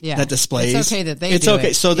TV that displays. It's okay that they It's do okay.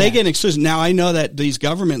 it. So they get an exclusion. Now, I know that these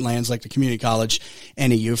government lands, like the community college,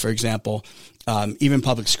 NEU, for example, even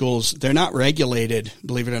public schools, they're not regulated,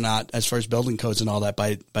 believe it or not, as far as building codes and all that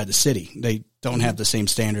by the city. They don't have the same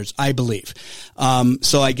standards, I believe.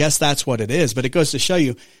 So I guess that's what it is. But it goes to show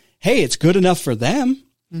you, hey, it's good enough for them.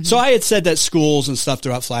 So I had said that schools and stuff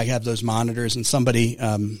throughout Flag have those monitors, and somebody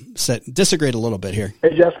disagreed a little bit here.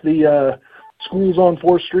 Hey, Jeff, the schools on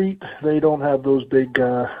 4th Street, they don't have those big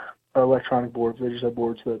electronic boards. They just have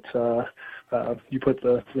boards that you put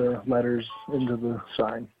the letters into the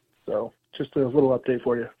sign. So just a little update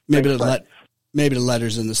for you. Maybe the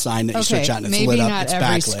letters in the sign that you switch out and it's lit up. Maybe not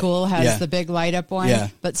every school has the big light up one,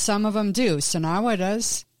 but some of them do. Sonawa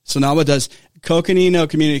does. Coconino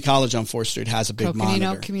Community College on 4th Street has a big monitor.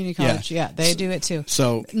 Coconino Community College, they do it too.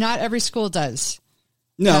 So not every school does.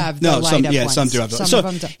 Some do have those. Some of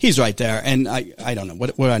them do. He's right there, and I don't know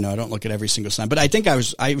what do I know. I don't look at every single sign, but I think I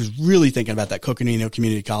was really thinking about that Coconino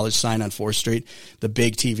Community College sign on 4th Street, the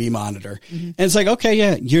big TV monitor, and it's like,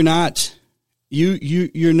 okay, you're not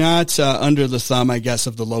under the thumb, I guess,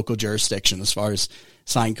 of the local jurisdiction as far as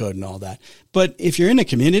sign code and all that. But if you're in a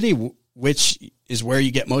community, which is where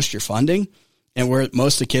you get most of your funding, and where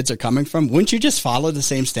most of the kids are coming from, wouldn't you just follow the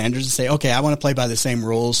same standards and say, okay, I want to play by the same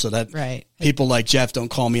rules so that people like Jeff don't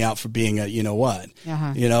call me out for being a, you know what,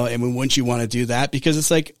 you know, and wouldn't you want to do that? Because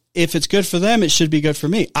it's like, if it's good for them, it should be good for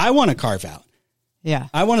me. I want to carve out. Yeah.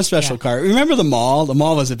 I want a special car. Remember the mall? The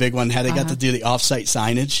mall was a big one. How they got to do the off-site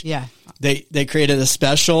signage. Yeah. They created a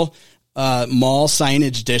special mall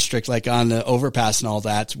signage district, like on the overpass and all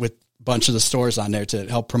that, with a bunch of the stores on there to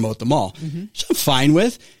help promote the mall. Which I'm fine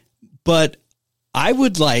with, but I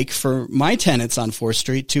would like for my tenants on 4th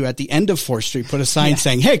Street to, at the end of 4th Street, put a sign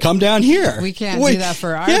saying, hey, come down here. We can't do that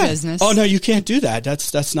for our business. Oh, no, you can't do that.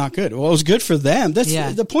 That's not good. Well, it was good for them. That's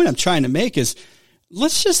the point I'm trying to make is,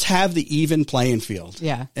 let's just have the even playing field.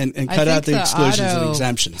 Yeah. And cut out the exclusions and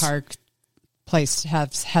exemptions. Park place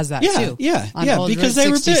has that too. Yeah. Because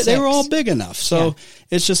they were all big enough. So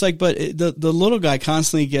it's just like, but the little guy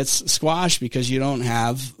constantly gets squashed because you don't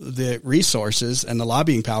have the resources and the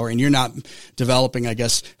lobbying power, and you're not developing, I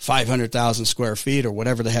guess, 500,000 square feet or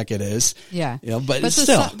whatever the heck it is. Yeah. You know, but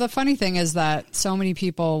the funny thing is that so many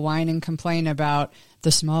people whine and complain about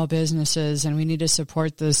the small businesses, and we need to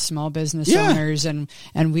support the small business owners, and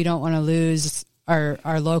we don't want to lose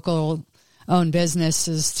our local owned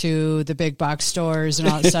businesses to the big box stores and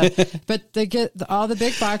all that stuff. But they get all the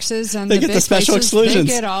big boxes and they the get big the special places, exclusions.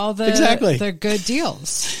 They get all the good deals.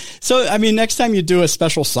 So, I mean, next time you do a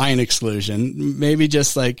special sign exclusion, maybe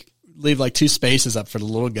just like leave like 2 spaces up for the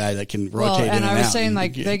little guy that can rotate in and out. And I was saying,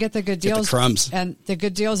 like, they get the good deals. The crumbs. And the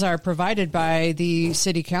good deals are provided by the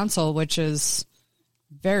city council, which is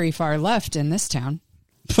very far left in this town.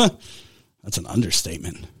 That's an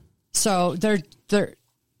understatement. So they're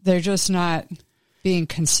just not being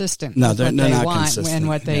consistent. No, with they're what they not want consistent and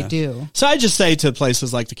what they do. So I just say to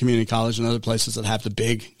places like the community college and other places that have the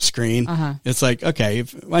big screen, it's like, okay,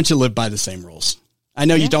 why don't you live by the same rules? I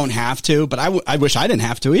know you don't have to, but I wish I didn't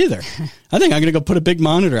have to either. I think I'm going to go put a big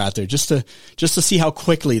monitor out there just to see how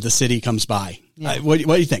quickly the city comes by. Yeah. What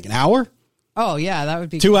do you think? An hour? Oh yeah, that would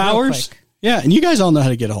be 2 hours. Quick. Yeah, and you guys all know how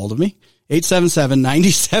to get a hold of me.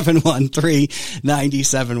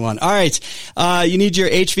 877-971-3971. All right. You need your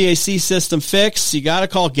HVAC system fixed. You got to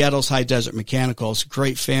call Gettles High Desert Mechanical. It's a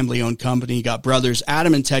great family-owned company. You got brothers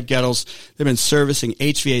Adam and Ted Gettles. They've been servicing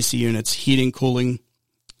HVAC units, heating, cooling,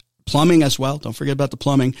 plumbing as well. Don't forget about the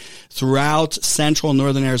plumbing throughout central and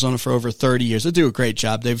northern Arizona for over 30 years. They do a great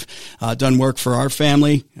job. They've done work for our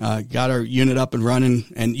family, got our unit up and running,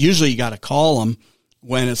 and usually you got to call them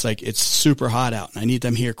when it's like, it's super hot out and I need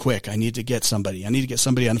them here quick. I need to get somebody on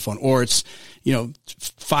the phone, or it's,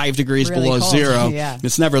 5 degrees really below cold. zero. Yeah.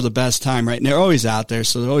 It's never the best time, right? And they're always out there.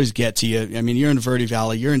 So they always get to you. I mean, you're in Verde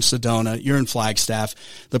Valley, you're in Sedona, you're in Flagstaff,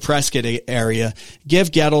 the Prescott area.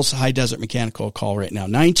 Give Gettles High Desert Mechanical a call right now.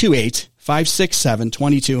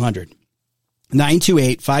 928-567-2200.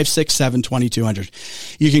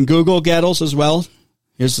 928-567-2200. You can Google Gettles as well.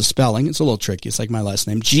 Here's the spelling. It's a little tricky. It's like my last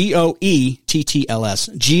name. Goettls.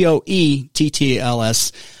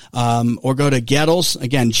 Goettls. Or go to Gettles.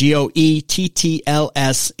 Again,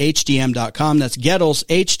 GOETTLSHDM.com. That's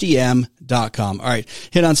GettlesHDM.com. All right.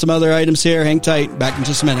 Hit on some other items here. Hang tight. Back in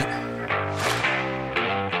just a minute.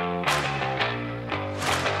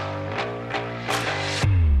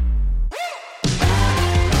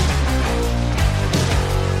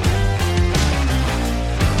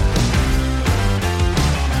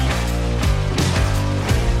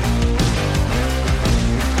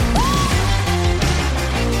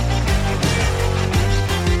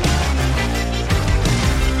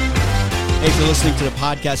 If you're listening to the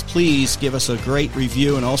podcast, please give us a great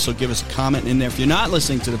review and also give us a comment in there. If you're not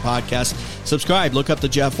listening to the podcast, subscribe. Look up The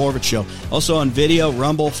Jeff Orbit Show. Also on video,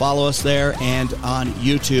 Rumble, follow us there, and on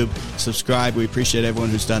YouTube, subscribe. We appreciate everyone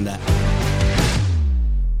who's done that.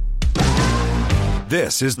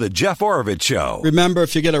 This is The Jeff Orbit Show. Remember,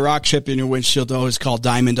 if you get a rock chip in your windshield, always call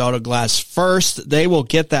Diamond Auto Glass first. They will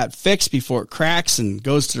get that fixed before it cracks and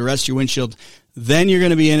goes to the rest of your windshield. Then you're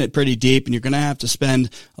going to be in it pretty deep, and you're going to have to spend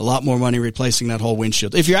a lot more money replacing that whole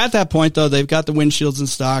windshield. If you're at that point, though, they've got the windshields in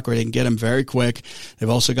stock, or they can get them very quick. They've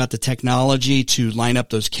also got the technology to line up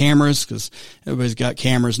those cameras, because everybody's got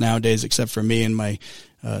cameras nowadays except for me and my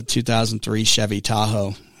 2003 Chevy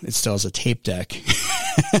Tahoe. It still has a tape deck.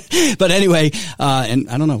 But anyway, and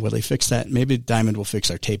I don't know, will they fix that? Maybe Diamond will fix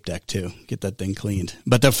our tape deck too. Get that thing cleaned.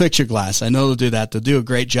 But they'll fix your glass. I know they'll do that. They'll do a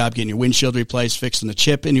great job getting your windshield replaced, fixing the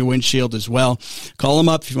chip in your windshield as well. Call them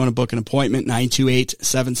up if you want to book an appointment,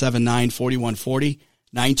 928-779-4140.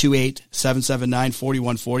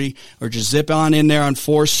 928-779-4140, or just zip on in there on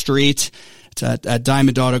 4th Street at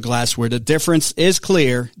Diamond Auto Glass, where the difference is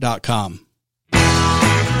clear.com.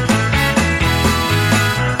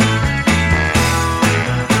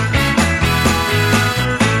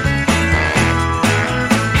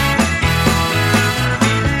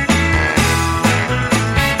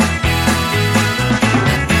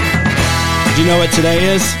 Do you know what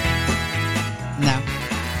today is? No.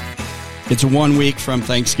 It's 1 week from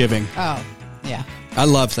Thanksgiving. Oh, yeah. I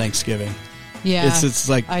love Thanksgiving. Yeah. It's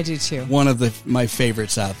like I do too. one of my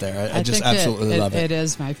favorites out there. I just absolutely love it. It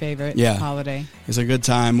is my favorite holiday. It's a good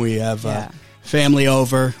time. We have family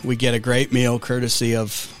over. We get a great meal courtesy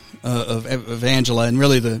of Angela, and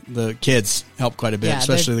really the kids help quite a bit,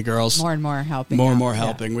 especially the girls. More and more helping. More and more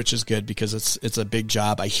helping, which is good because it's a big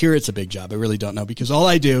job. I hear it's a big job. I really don't know because all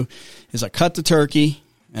I do is I cut the turkey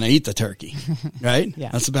and I eat the turkey, right?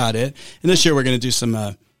 Yeah. That's about it. And this year we're going to do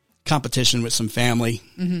some competition with some family,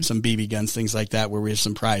 some BB guns, things like that, where we have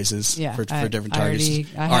some prizes for different targets.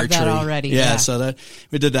 I have that already. Yeah, so that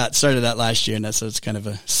we started that last year, and so it's kind of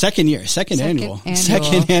a second annual.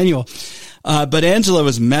 But Angela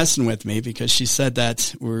was messing with me because she said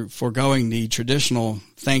that we're foregoing the traditional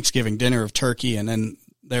Thanksgiving dinner of turkey and then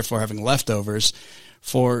therefore having leftovers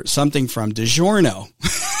for something from DiGiorno.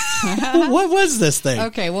 What was this thing?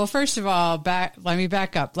 Okay, well, first of all, let me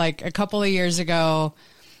back up. Like a couple of years ago,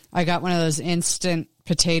 I got one of those instant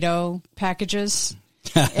potato packages,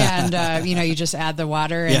 and you just add the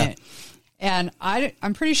water in it. And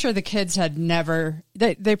I'm pretty sure the kids had never.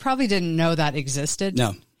 They probably didn't know that existed.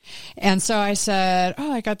 No. And so I said,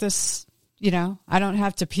 "Oh, I got this. I don't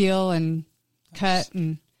have to peel and cut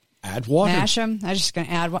and add water. Mash them. I'm just going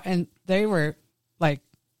to add water." And they were like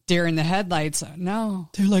deer in the headlights. No,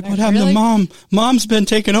 they're like, "What happened to Mom? Mom's been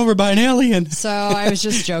taken over by an alien." So I was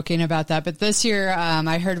just joking about that. But this year,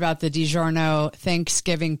 I heard about the DiGiorno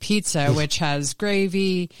Thanksgiving pizza, which has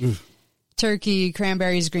gravy, turkey,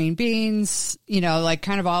 cranberries, green beans. Like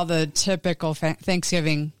kind of all the typical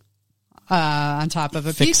Thanksgiving on top of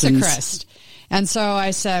a pizza crust. And so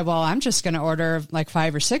I said, "Well, I'm just going to order like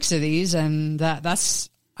 5 or 6 of these, and that's.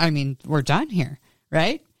 We're done here,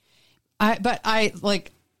 right?" I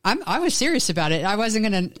was serious about it. I wasn't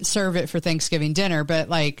going to serve it for Thanksgiving dinner, but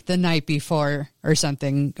like the night before or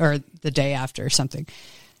something, or the day after or something.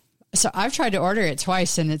 So I've tried to order it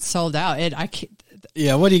twice and it's sold out.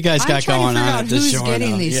 What do you guys got going on at who's DiGiorno?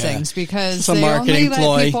 getting these things because they only let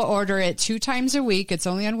ploy. people order it 2 times a week. It's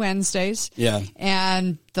only on Wednesdays. Yeah.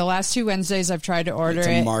 And the last 2 Wednesdays I've tried to order it's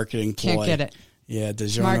a marketing ploy. Can't get it. Yeah,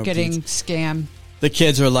 DiGiorno marketing pizza. Scam. The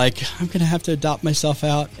kids are like, I'm going to have to adopt myself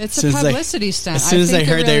out. It's a publicity stunt. As soon as they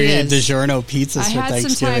heard they were eating DiGiorno pizzas for Thanksgiving. I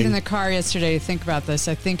had some time in the car yesterday to think about this.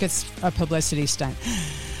 I think it's a publicity stunt.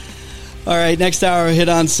 All right, next hour we'll hit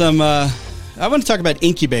on some, I want to talk about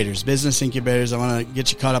incubators, business incubators. I want to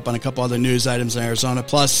get you caught up on a couple other news items in Arizona,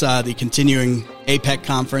 plus the continuing APEC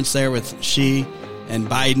conference there with Xi and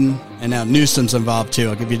Biden, and now Newsom's involved too.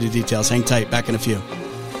 I'll give you the details. Hang tight. Back in a few.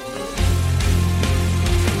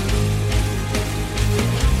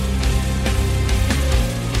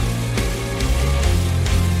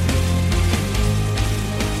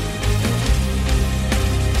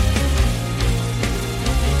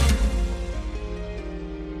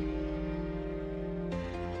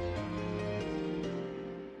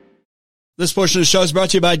 This portion of the show is brought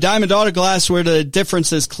to you by Diamond Auto Glass, where the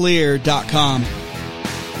difference is clear.com.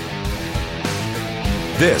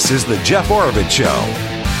 This is the Jeff Oravits Show.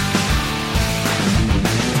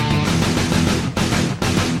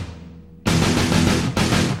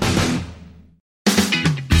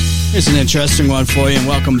 Here's an interesting one for you, and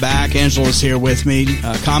welcome back. Angela's here with me.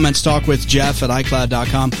 Comments talk with Jeff at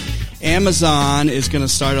iCloud.com. Amazon is going to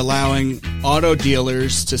start allowing auto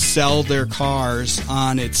dealers to sell their cars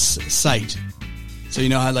on its site. So you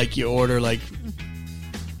know how you order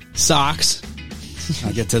socks?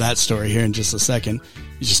 I'll get to that story here in just a second.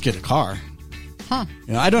 You just get a car. Huh.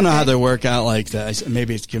 I don't know how they work out like that.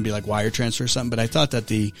 Maybe it can be like wire transfer or something, but I thought that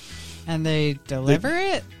And they deliver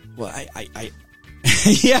it? Well,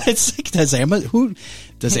 yeah, it's like, does Amazon...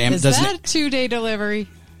 Is that a 2-day delivery?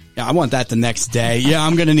 Yeah, I want that the next day. Yeah,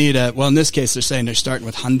 I'm going to need in this case, they're saying they're starting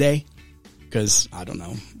with Hyundai because, I don't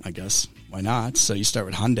know, I guess, why not? So you start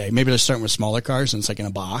with Hyundai. Maybe they're starting with smaller cars and it's like in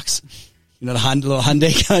a box. The little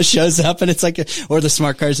Hyundai kind of shows up and it's like, or the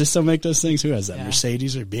smart cars, they still make those things. Who has that? Yeah.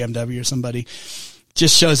 Mercedes or BMW or somebody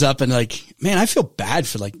just shows up and man, I feel bad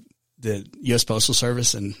for the U.S. Postal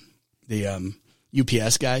Service and the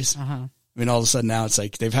UPS guys. Uh-huh. All of a sudden now it's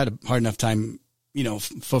like they've had a hard enough time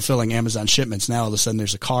fulfilling Amazon shipments. Now all of a sudden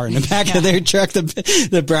there's a car in the back of their truck.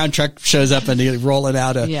 The brown truck shows up and they roll it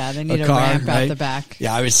out they need a car, ramp right? out the back.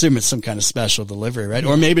 Yeah, I would assume it's some kind of special delivery, right?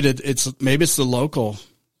 Or maybe it's the local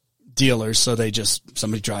dealers, so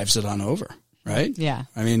somebody drives it on over, right? Yeah.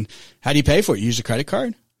 How do you pay for it? You use a credit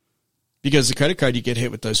card? Because the credit card you get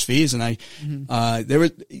hit with those fees, and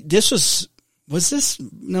this was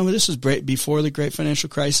before the great financial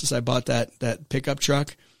crisis. I bought that pickup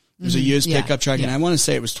truck. It was a used pickup truck, and I want to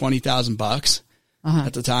say it was $20,000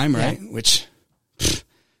 at the time, right? Which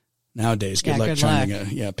nowadays, good luck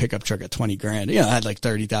finding a pickup truck at $20,000. I had like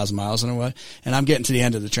 30,000 miles on it, and I'm getting to the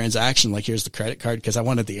end of the transaction. Like, here's the credit card because I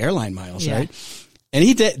wanted the airline miles, right? And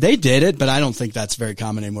they did it, but I don't think that's very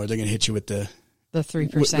common anymore. They're going to hit you with the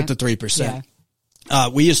 3%. With the 3%. Yeah.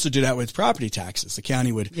 We used to do that with property taxes. The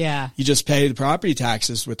county would, you just pay the property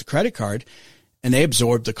taxes with the credit card. And they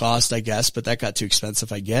absorbed the cost, I guess, but that got too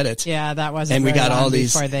expensive. I get it. Yeah, that wasn't. And we got all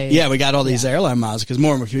these. We got all these Yeah. airline miles because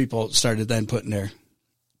more and more people started then putting their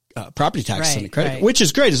property tax on the credit, right. which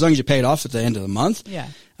is great as long as you pay it off at the end of the month. Yeah,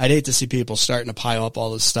 I'd hate to see people starting to pile up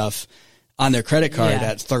all this stuff on their credit card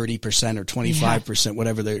at 30% or 25%,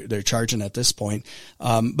 whatever they're charging at this point.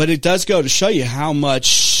 But it does go to show you how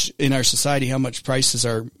much in our society, how much prices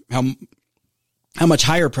are how much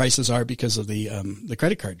higher prices are because of the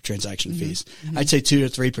credit card transaction fees. I'd say 2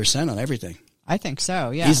 to 3% on everything. I think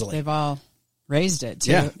so. Yeah, easily. They've all raised it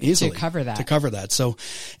to cover that. To cover that. So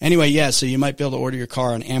anyway, so you might be able to order your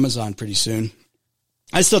car on Amazon pretty soon.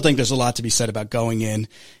 I still think there's a lot to be said about going in,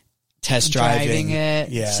 test driving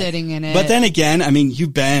it, sitting in it. But then again, I mean,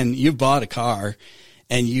 you've bought a car.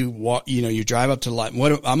 And you walk, you drive up to the lot.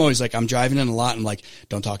 I'm always like, I'm driving in a lot. And I'm like,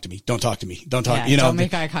 don't talk to me. Don't make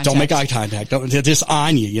eye contact. Don't make eye contact. They're just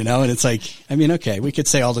on you, And it's like, I mean, okay, we could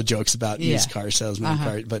say all the jokes about used car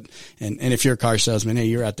salesmen, but if you're a car salesman, hey,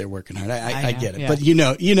 you're out there working hard. I get it. Yeah. But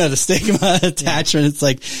the stigma attachment. It's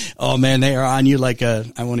like, oh man, they are on you like I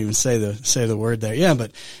won't even say the word there. Yeah,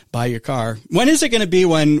 but buy your car. When is it going to be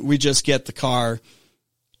when we just get the car,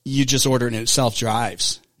 you just order it and it self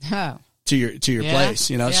drives? Oh. To your place,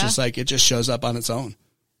 it's just like it just shows up on its own.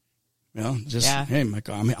 Hey,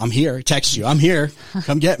 Michael, I'm here. Text you, I'm here.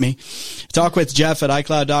 Come get me. Talk with Jeff at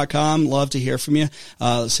iCloud.com. Love to hear from you.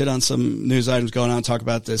 Let's hit on some news items going on. Talk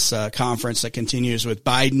about this conference that continues with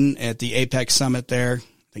Biden at the APEC summit there.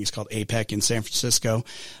 I think it's called APEC in San Francisco.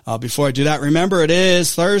 Before I do that, remember it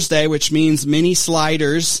is Thursday, which means mini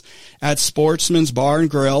sliders at Sportsman's Bar and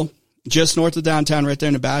Grill. Just north of downtown, right there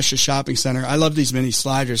in the Basha Shopping Center. I love these mini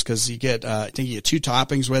sliders because you get, I think you get 2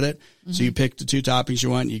 toppings with it. Mm-hmm. So you pick the 2 toppings you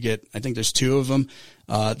want. You get, I think there's 2 of them.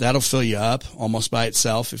 That'll fill you up almost by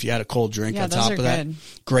itself. If you add a cold drink on top of that,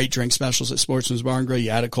 great drink specials at Sportsman's Bar and Grill. You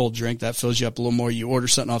add a cold drink, that fills you up a little more. You order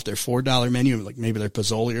something off their $4 menu, like maybe their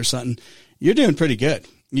Pozzoli or something. You're doing pretty good.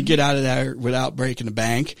 You get out of there without breaking the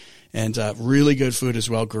bank. And really good food as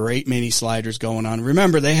well. Great mini sliders going on.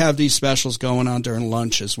 Remember, they have these specials going on during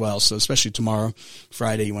lunch as well. So especially tomorrow,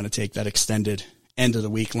 Friday, you want to take that extended end of the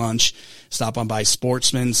week lunch. Stop on by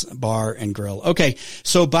Sportsman's Bar and Grill. Okay,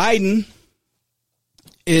 so Biden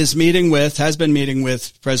has been meeting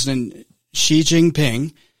with President Xi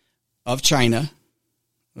Jinping of China,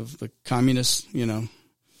 of the Communist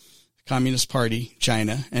Party,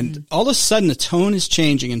 China. And all of a sudden, the tone is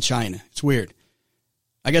changing in China. It's weird.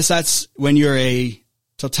 I guess that's when you're a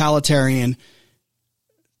totalitarian,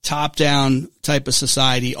 top-down type of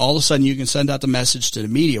society. All of a sudden, you can send out the message to the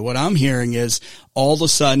media. What I'm hearing is all of a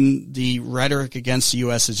sudden the rhetoric against the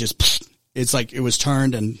U.S. is just, it's like it was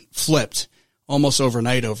turned and flipped almost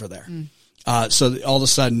overnight over there. So all of a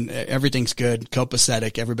sudden, everything's good,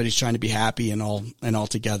 copacetic. Everybody's trying to be happy and all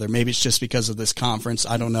together. Maybe it's just because of this conference.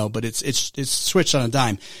 I don't know, but it's switched on a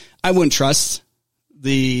dime. I wouldn't trust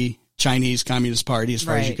the Chinese Communist Party as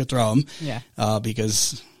far as you could throw them,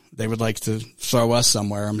 because they would like to throw us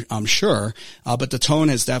somewhere, I'm sure. But the tone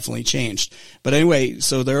has definitely changed. But anyway,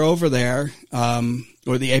 so they're over there,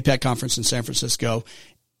 or the APEC conference in San Francisco,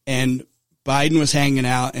 and Biden was hanging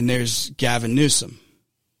out, and there's Gavin Newsom.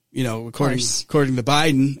 According to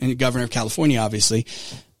Biden and the governor of California, obviously,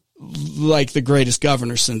 like the greatest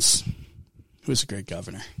governor since, who's a great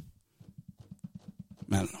governor?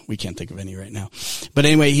 I don't know. We can't think of any right now. But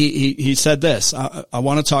anyway, he said this. I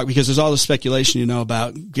want to talk because there's all this speculation,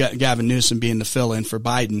 about Gavin Newsom being the fill-in for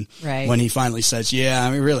Biden. Right. When he finally says,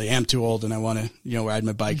 I really am too old and I want to, ride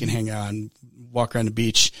my bike and hang out and walk around the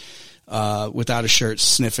beach, without a shirt,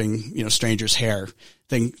 sniffing, strangers' hair,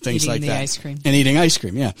 things eating like that. Ice cream. And eating ice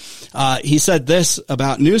cream. Yeah. He said this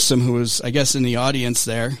about Newsom, who was, I guess, in the audience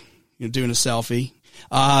there, doing a selfie.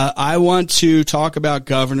 I want to talk about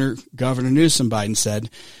Governor Newsom, Biden said.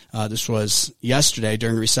 This was yesterday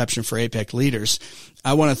during a reception for APEC leaders.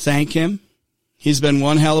 I want to thank him. He's been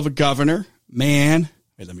one hell of a governor, man.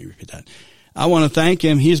 Wait, let me repeat that. I want to thank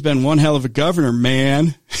him. He's been one hell of a governor,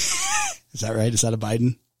 man. Is that right? Is that a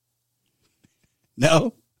Biden?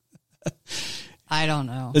 No? I don't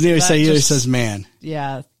know. Doesn't he always say, he says man?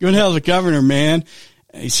 Yeah. You're one hell of a governor, man.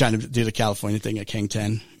 He's trying to do the California thing at King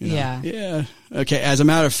 10. Yeah. Yeah. Okay. As a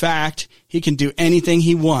matter of fact, he can do anything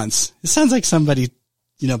he wants. It sounds like somebody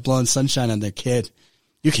blowing sunshine on their kid.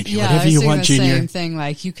 You can be whatever you want, Junior. Same thing,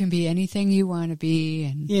 like you can be anything you want to be.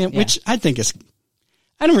 And, which I think is,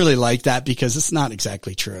 I don't really like that because it's not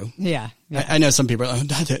exactly true. Yeah. I know some people are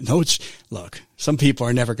like, no, look, some people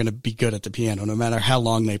are never going to be good at the piano, no matter how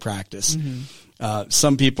long they practice. Mm-hmm.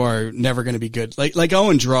 Some people are never going to be good. Like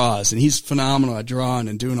Owen draws, and he's phenomenal at drawing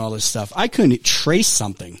and doing all this stuff. I couldn't trace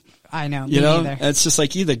something. I know. You know, neither. It's just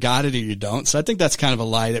like either got it or you don't. So I think that's kind of a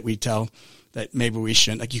lie that we tell, that maybe we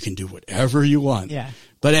shouldn't. Like, you can do whatever you want. Yeah.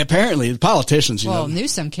 But apparently the politicians, well,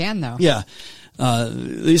 Newsom can though. Yeah.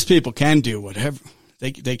 These people can do whatever.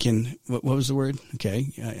 They can, what was the word? Okay.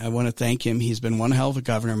 I want to thank him. He's been one hell of a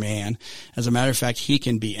governor, man. As a matter of fact, he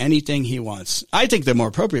can be anything he wants. I think the more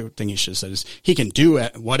appropriate thing he should have said is he can do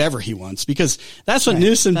whatever he wants, because that's what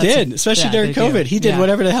Newsom did, especially during COVID. He did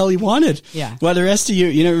whatever the hell he wanted. Yeah. Well, the rest of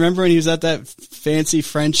you remember when he was at that fancy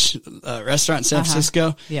French restaurant in San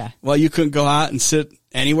Francisco? Yeah. Well, you couldn't go out and sit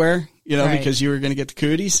anywhere, because you were going to get the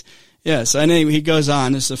cooties. Yeah. So anyway, he goes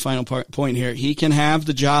on. This is the final point here. He can have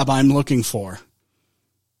the job I'm looking for.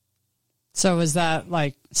 So was that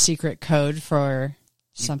like secret code for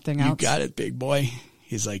something else? You got it, big boy.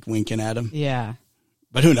 He's like winking at him. Yeah.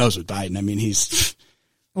 But who knows with Biden? I mean, he's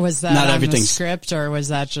was that not on everything the script, or was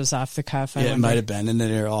that just off the cuff? It might have been. And then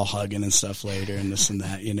they're all hugging and stuff later and this and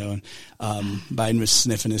that, And Biden was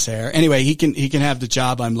sniffing his hair. Anyway, he can have the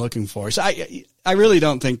job I'm looking for. So I really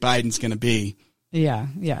don't think Biden's going to be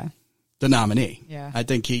the nominee. Yeah. I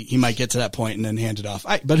think he might get to that point and then hand it off.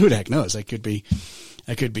 But who the heck knows? I could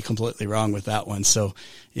be completely wrong with that one. So,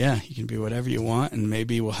 yeah, you can be whatever you want, and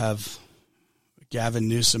maybe we'll have Gavin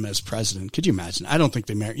Newsom as president. Could you imagine? I don't think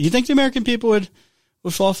you think the American people would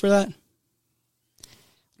fall for that?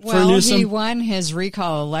 Well, he won his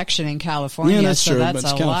recall election in California, that's so true, that's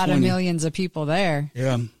a lot of millions of people there.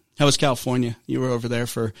 Yeah. How was California? You were over there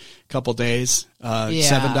for a couple days.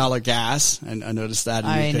 $7 gas, and I noticed that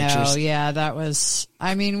in your pictures. I know, yeah, that was.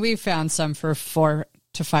 I mean, we found some for $4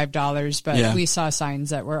 to $5, but we saw signs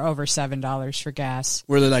that were over $7 for gas.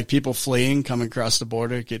 Were there like people fleeing, coming across the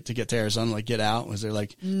border to get to Arizona, like get out? Was there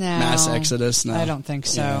like mass exodus? No, I don't think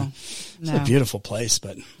so. Yeah. No. It's a beautiful place,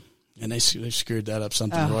 and they screwed that up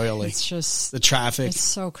something royally. It's just the traffic. It's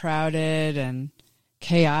so crowded and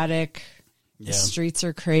chaotic. The streets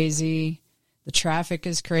are crazy. The traffic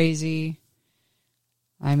is crazy.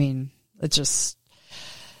 I mean, it just.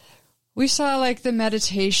 We saw like the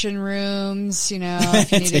meditation rooms,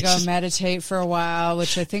 if you need to go meditate for a while,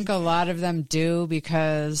 which I think a lot of them do,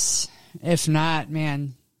 because if not,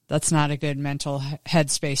 man, that's not a good mental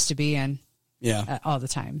headspace to be in. Yeah. All the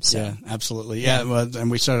time. So. Yeah, absolutely. Yeah. Well,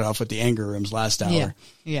 and we started off with the anger rooms last hour.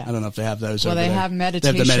 Yeah. I don't know if they have those. Well, over they there. have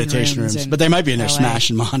meditation. They have the meditation rooms, but they might be in there LA.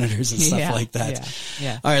 smashing monitors and stuff like that.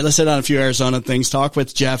 Yeah. All right. Let's hit on a few Arizona things. Talk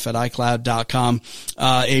with Jeff at iCloud.com.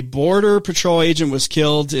 A border patrol agent was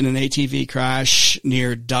killed in an ATV crash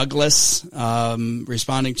near Douglas,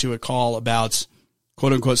 responding to a call about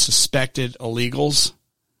quote unquote suspected illegals.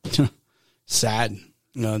 Sad.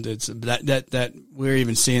 It's that we're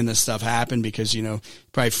even seeing this stuff happen because,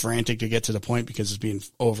 probably frantic to get to the point because it's being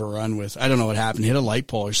overrun with, I don't know what happened, hit a light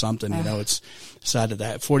pole or something. It's sad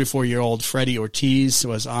that 44-year-old Freddie Ortiz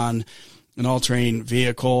was on an all-terrain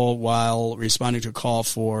vehicle while responding to a call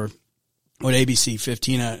for what ABC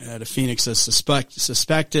 15 out of Phoenix says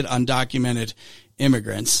suspected undocumented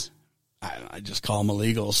immigrants. I just call them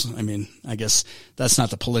illegals. I mean, I guess that's not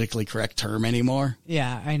the politically correct term anymore.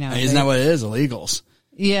 Yeah, I know. Isn't that what it is? Illegals.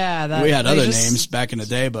 Yeah. We had other names back in the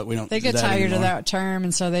day, but we don't. They get tired anymore. of that term,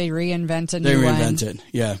 and so they reinvent a new one. They one. reinvent it.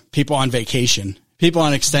 Yeah. People on vacation. People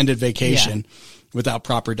on extended vacation without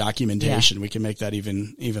proper documentation. Yeah. We can make that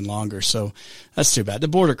even longer. So that's too bad. The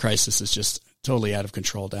border crisis is just totally out of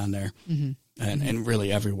control down there. Mm-hmm. And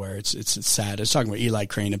really everywhere. It's sad. I was talking with Eli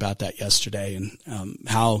Crane about that yesterday, and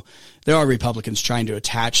how there are Republicans trying to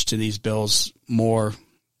attach to these bills more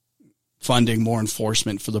funding, more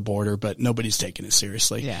enforcement for the border, but nobody's taking it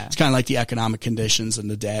seriously. Yeah. It's kind of like the economic conditions and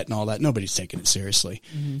the debt and all that. Nobody's taking it seriously.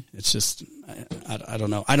 Mm-hmm. It's just, I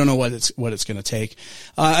don't know. I don't know what it's going to take.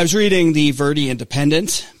 I was reading the Verde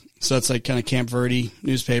Independent. So it's like kind of Camp Verde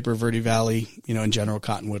newspaper, Verde Valley, in general,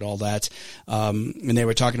 Cottonwood, all that. And they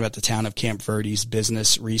were talking about the town of Camp Verde's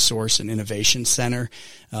Business Resource and Innovation Center.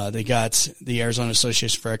 They got the Arizona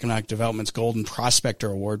Association for Economic Development's Golden Prospector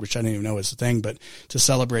Award, which I didn't even know was a thing, but to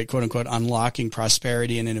celebrate, quote unquote, unlocking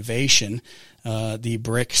prosperity and innovation. The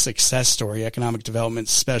BRIC success story, economic development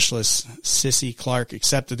specialist Sissy Clark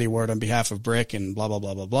accepted the award on behalf of BRIC and blah, blah,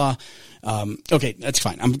 blah, blah, blah. Okay, that's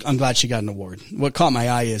fine. I'm glad she got an award. What caught my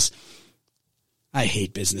eye is I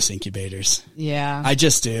hate business incubators. Yeah. I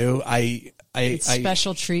just do. It's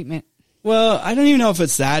special treatment. Well, I don't even know if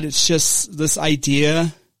it's that. It's just this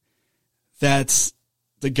idea that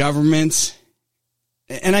the government,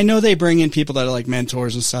 and I know they bring in people that are like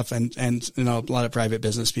mentors and stuff and you know, a lot of private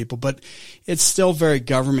business people, but it's still very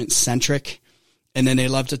government centric. And then they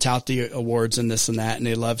love to tout the awards and this and that. And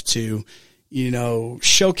they love to, you know,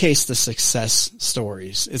 showcase the success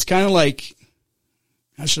stories. It's kind of like,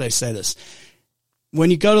 how should I say this?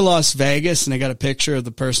 When you go to Las Vegas and they got a picture of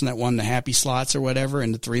the person that won the happy slots or whatever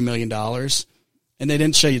and the $3 million, and they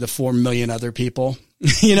didn't show you the 4 million other people,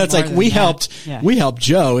 you know, it's like we helped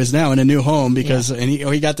Joe is now in a new home because, and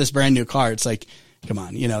he got this brand new car. It's like, come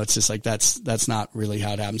on, you know, it's just like, that's not really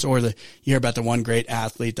how it happens. Or you hear about the one great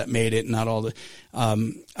athlete that made it, not all the,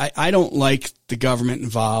 I don't like the government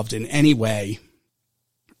involved in any way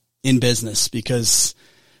in business because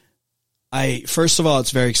first of all,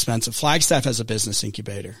 it's very expensive. Flagstaff has a business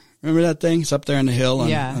incubator. Remember that thing? It's up there on the hill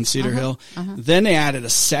on Cedar Hill. Then they added a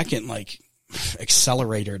second, like,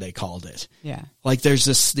 accelerator, they called it. Yeah. Like there's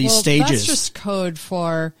these stages. That's just code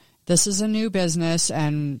for this is a new business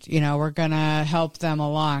and, you know, we're going to help them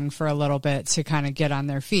along for a little bit to kind of get on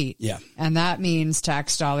their feet. Yeah. And that means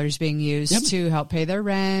tax dollars being used to help pay their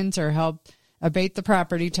rent or help abate the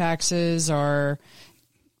property taxes or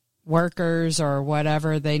workers or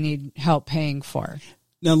whatever they need help paying for.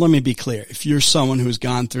 Now, let me be clear. If you're someone who's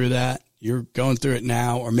gone through that, you're going through it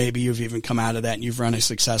now, or maybe you've even come out of that and you've run a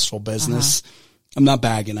successful business, I'm not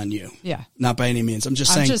bagging on you. Yeah. Not by any means. I'm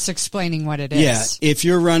just saying. I'm just explaining what it is. Yeah. If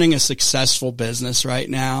you're running a successful business right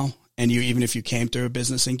now, and even if you came through a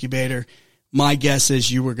business incubator, my guess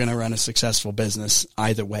is you were going to run a successful business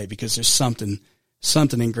either way because there's something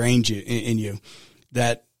ingrained in you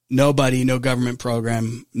that no government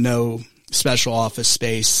program, no special office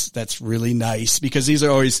space that's really nice because these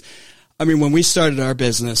are always, I mean, when we started our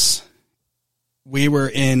business, we were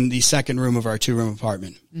in the second room of our 2-room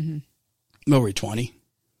apartment. Mm-hmm. What were we, 20?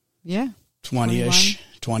 Yeah. 20-ish,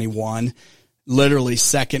 21. Literally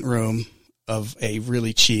second room of a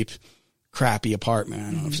really cheap, crappy apartment. I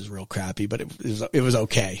don't know if it's real crappy, but it was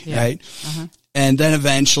okay, right? And then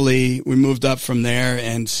eventually we moved up from there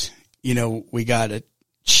and, you know, we got a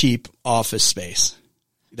cheap office space.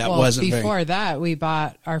 That wasn't before that we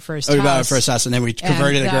bought our first house. We bought our first house and then we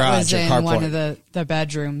converted the garage or carport. That was in one of the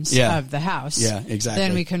bedrooms of the house. Yeah, exactly.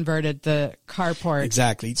 Then we converted the carport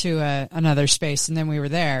to another space and then we were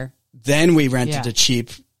there. Then we rented a cheap,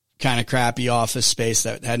 kind of crappy office space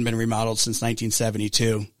that hadn't been remodeled since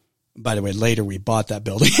 1972. By the way, later we bought that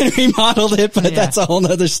building and remodeled it, but that's a whole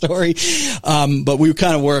nother story. But we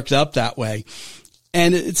kind of worked up that way.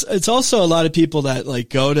 And it's also a lot of people that like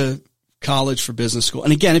go to college for business school.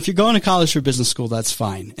 And again, if you're going to college for business school, that's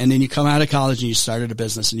fine. And then you come out of college and you started a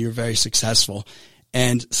business and you're very successful.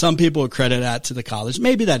 And some people would credit that to the college.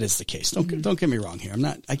 Maybe that is the case. Don't get me wrong here.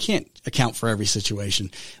 I can't account for every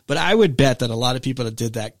situation, but I would bet that a lot of people that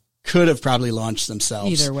did that could have probably launched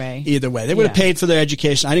themselves. Either way. They would have paid for their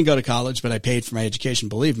education. I didn't go to college, but I paid for my education.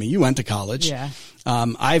 Believe me, you went to college. Yeah.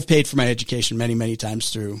 I've paid for my education many, many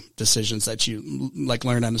times through decisions that you like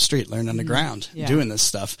learn on the street, learn on the ground, doing this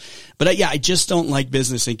stuff. But I just don't like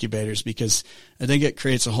business incubators because I think it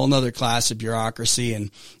creates a whole nother class of bureaucracy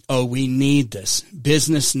and, we need this.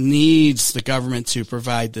 Business needs the government to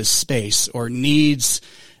provide this space or needs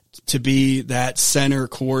to be that center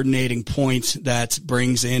coordinating point that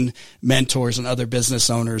brings in mentors and other business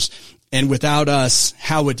owners. And without us,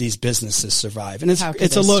 how would these businesses survive? And it's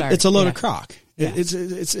a load of crock. Yeah.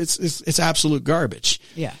 It's absolute garbage.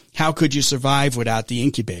 Yeah. How could you survive without the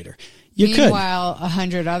incubator? Meanwhile,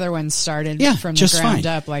 100 other ones started from the ground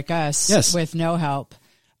up like us with no help.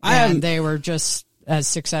 And they were just as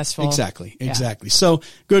successful. Exactly. So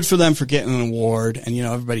good for them for getting an award. And,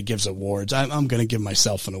 everybody gives awards. I'm going to give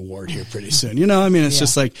myself an award here pretty soon. It's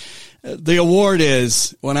just like the award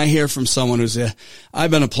is when I hear from someone who's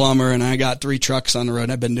I've been a plumber and I got 3 trucks on the road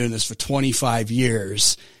and I've been doing this for 25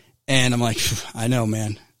 years. And I'm like, I know,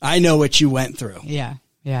 man. I know what you went through. Yeah.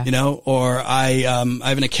 Yeah. Or I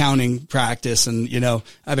have an accounting practice and,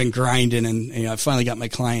 I've been grinding and, I finally got my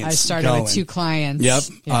clients. I started going. with 2 clients. Yep.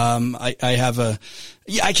 Yeah. I have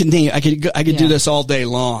I could do this all day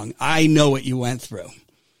long. I know what you went through.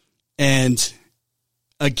 And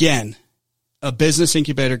again, a business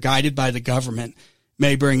incubator guided by the government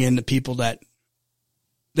may bring in the people that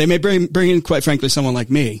they may bring in, quite frankly, someone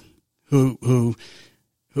like me who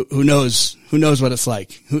knows what it's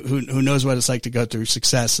like, who knows what it's like to go through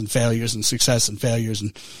success and failures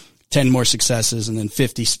and 10 more successes and then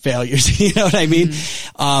 50 failures. You know what I mean?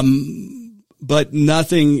 Mm-hmm. But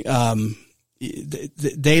nothing,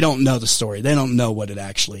 they don't know the story. They don't know what it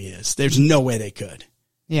actually is. There's no way they could.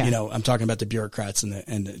 Yeah. I'm talking about the bureaucrats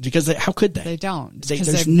because how could they? They don't. There's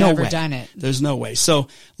They've no never way. done it. There's no way. So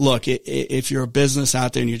look, if you're a business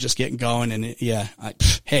out there and you're just getting going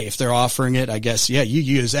hey, if they're offering it, I guess, you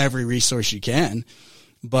use every resource you can.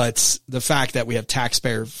 But the fact that we have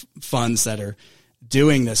taxpayer funds that are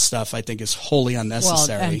doing this stuff, I think is wholly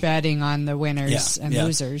unnecessary. Well, and betting on the winners and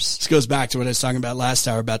losers. This goes back to what I was talking about last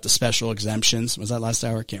hour about the special exemptions. Was that last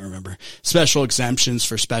hour? I can't remember. Special exemptions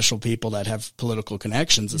for special people that have political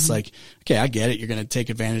connections. It's like, okay, I get it. You're going to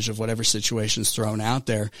take advantage of whatever situation's thrown out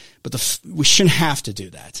there, but we shouldn't have to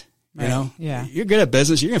do that. Right. Yeah. You're good at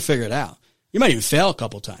business. You're going to figure it out. You might even fail a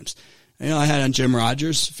couple times. I had on Jim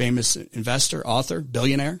Rogers, famous investor, author,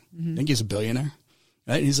 billionaire. I think he's a billionaire.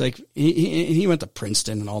 Right? He's like, he went to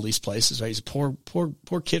Princeton and all these places, right? He's a poor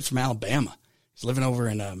kid from Alabama. He's living over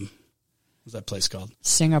in, what's that place called?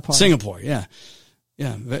 Singapore. Yeah.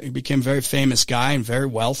 Yeah. He became a very famous guy and very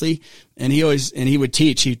wealthy. And he would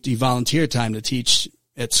teach, he volunteered time to teach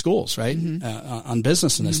at schools, right? On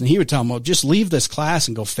business and this. And he would tell them, well, just leave this class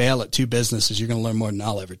and go fail at 2 businesses. You're going to learn more than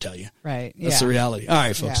I'll ever tell you. Right. That's the reality. All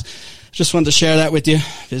right, folks. Just wanted to share that with you.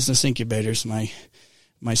 Business incubators, my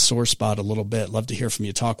sore spot a little bit. Love to hear from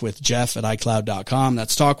you. Talk with Jeff at iCloud.com.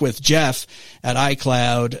 That's talk with Jeff at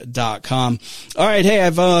iCloud.com. All right. Hey,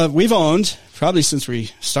 we've owned probably since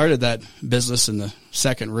we started that business in the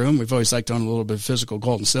second room. We've always liked to own a little bit of physical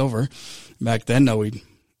gold and silver. Back then, though, we'd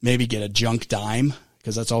maybe get a junk dime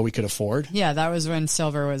because that's all we could afford. Yeah, that was when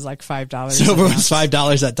silver was like $5. Silver was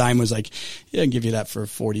 $5. That dime was like, I'll give you that for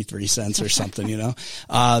 43 cents or something,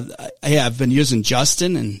 I've been using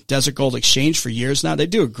Justin and Desert Gold Exchange for years now. They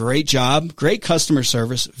do a great job, great customer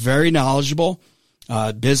service, very knowledgeable,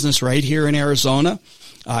 business right here in Arizona.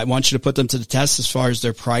 I want you to put them to the test as far as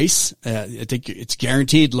their price. I think it's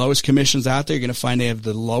guaranteed lowest commissions out there. You're going to find they have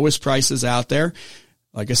the lowest prices out there.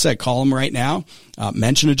 Like I said, call them right now.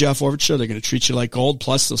 Mention a Jeff Orvich Show. They're going to treat you like gold.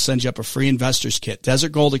 Plus, they'll send you up a free investor's kit.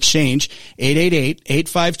 Desert Gold Exchange,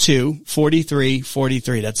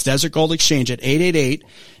 888-852-4343. That's Desert Gold Exchange at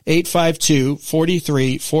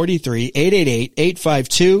 888-852-4343.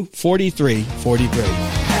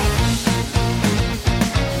 888-852-4343.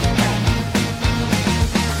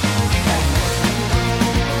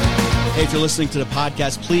 If you're listening to the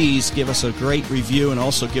podcast, please give us a great review and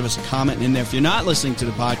also give us a comment in there. If you're not listening to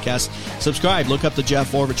the podcast, subscribe. Look up the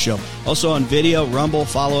Jeff Orvich Show. Also on video, Rumble,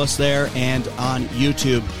 follow us there, and on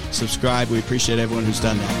YouTube, subscribe. We appreciate everyone who's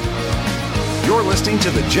done that. You're listening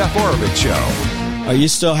to the Jeff Orvich Show. Are you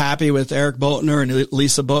still happy with Eric Boatner and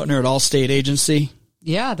Lisa Boatner at Allstate Agency?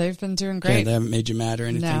 Yeah, they've been doing great. Okay, they haven't made you mad or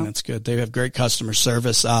anything. No. That's good. They have great customer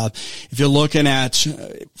service. If you're looking at,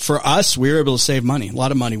 for us, we were able to save money, a lot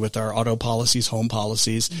of money with our auto policies, home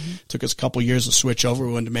policies. Took us a couple years to switch over.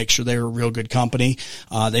 We wanted to make sure they were a real good company.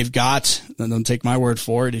 They've got, and don't take my word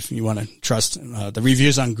for it, if you want to trust the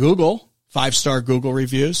reviews on Google, 5-star Google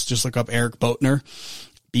reviews. Just look up Eric Boatner,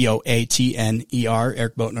 Boatner,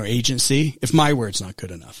 Eric Boatner Agency. If my word's not good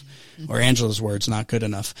enough, or Angela's word's not good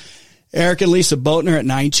enough. Eric and Lisa Boatner at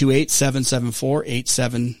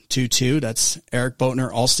 928-774-8722. That's Eric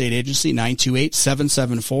Boatner, Allstate Agency,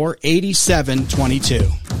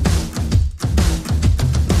 928-774-8722.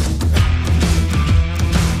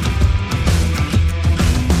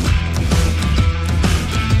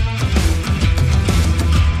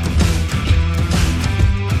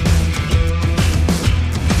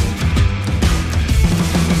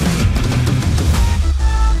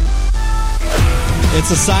 It's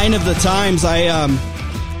a sign of the times.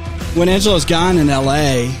 When Angela's gone in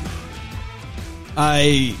LA,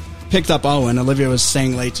 I picked up Owen. Olivia was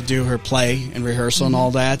staying late to do her play and rehearsal and all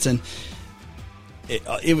that, and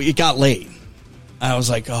it got late. I was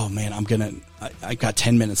like, oh man, I got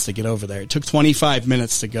 10 minutes to get over there. It took 25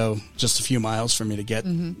 minutes to go just a few miles for me to get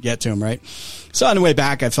to him, right? So on the way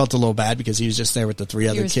back, I felt a little bad because he was just there with the 3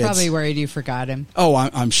 other kids. He was probably worried you forgot him. Oh,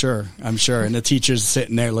 I'm sure. And the teacher's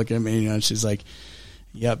sitting there looking at me, and she's like,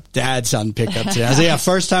 yep, Dad's on pickup today. I said, yeah,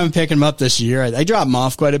 first time I'm picking him up this year. I drop him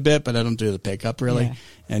off quite a bit, but I don't do the pickup really. Yeah.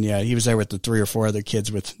 And yeah, he was there with the 3 or 4 other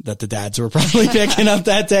kids that the dads were probably picking up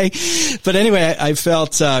that day. But anyway, I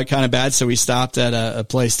felt kind of bad, so we stopped at a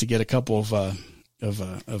place to get a couple of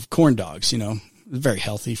corn dogs. Very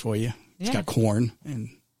healthy for you. It's got corn and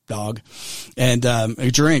dog and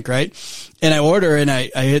a drink, right? And I order and I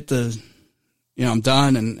hit the. I'm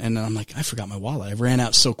done, and I'm like, I forgot my wallet. I ran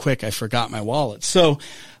out so quick, I forgot my wallet. So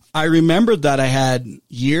I remembered that I had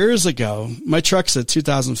years ago, my truck's a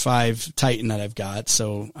 2005 Titan that I've got,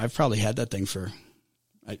 so I've probably had that thing for,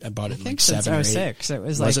 I bought it in like 7 or 8. 06. It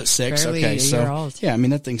was it 6? barely okay, a so year old. Yeah, I mean,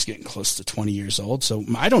 that thing's getting close to 20 years old, so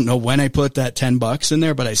I don't know when I put that $10 in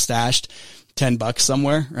there, but I stashed $10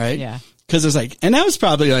 somewhere, right? Yeah. Because it's like, and I was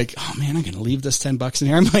probably like, oh man, I'm going to leave this $10 in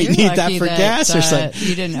here. I might need that for gas or something.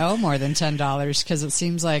 You didn't owe more than $10 because it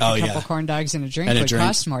seems like a couple corn dogs and a drink would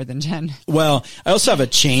cost more than 10. Well, I also have a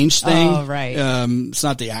change thing. Oh, right. It's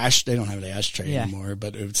not the ash. They don't have the ashtray anymore,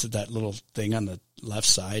 but it's that little thing on the left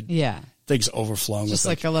side. Yeah. Thing's overflowing. Just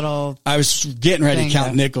like a little. I was getting ready to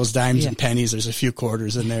count nickels, dimes, and pennies. There's a few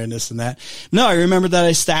quarters in there and this and that. No, I remember that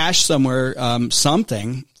I stashed somewhere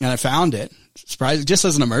something and I found it. Surprising, just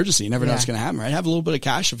as an emergency. You never know what's going to happen, right? I have a little bit of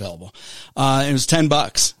cash available. It was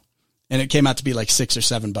 $10 and it came out to be like $6 or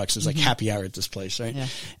 $7. It was like happy hour at this place, right? Yeah.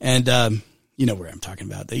 And, you know where I'm talking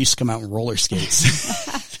about. They used to come out in roller skates.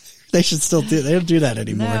 They should still do. They don't do that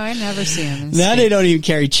anymore. No, I never see them. Now they don't even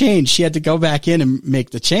carry change. She had to go back in and make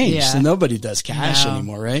the change. So nobody does cash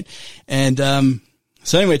anymore, right? And,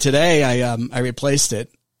 so anyway, today I replaced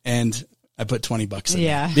it and I put $20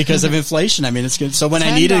 in because of inflation. I mean, it's good. So when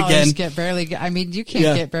I need it again, you can't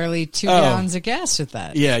get barely 2 gallons of gas with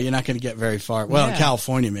that. Yeah. You're not going to get very far. Well, in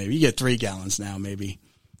California, maybe you get 3 gallons now, maybe.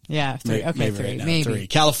 Yeah. 3. Okay. Maybe 3. Right now, maybe 3.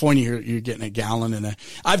 California, you're getting a gallon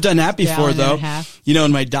I've done that before though. You know,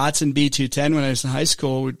 in my Datsun B210 when I was in high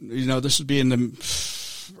school, you know, this would be in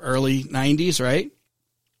the early 90s, right?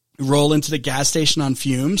 Roll into the gas station on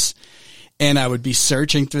fumes and I would be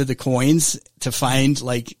searching through the coins to find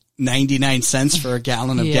like 99 cents for a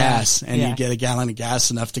gallon of gas, and you get a gallon of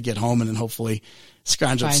gas enough to get home and then hopefully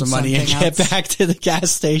scrounge up some money and get back to the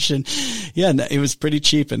gas station. Yeah, it was pretty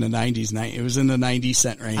cheap in the 90s. It was in the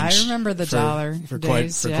 90-cent range. I remember the dollar for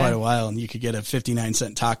quite a while, and you could get a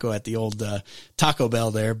 59-cent taco at the old Taco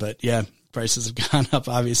Bell there. But yeah, prices have gone up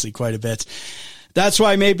obviously quite a bit. That's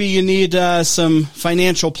why maybe you need some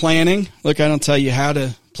financial planning. Look, I don't tell you how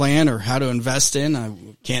to plan or how to invest in. I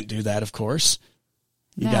can't do that, of course.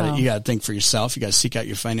 You gotta think for yourself. You gotta seek out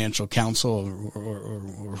your financial counsel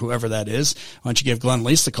or whoever that is. Why don't you give Glenn at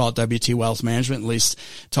least a call at WT Wealth Management, at least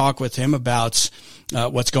talk with him about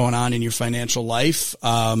what's going on in your financial life.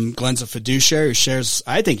 Glenn's a fiduciary who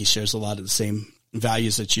I think he shares a lot of the same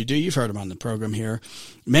values that you do. You've heard him on the program here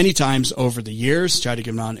many times over the years. Try to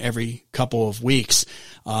get him on every couple of weeks.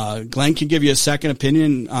 Glenn can give you a second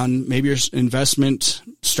opinion on maybe your investment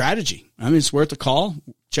strategy. I mean, it's worth a call.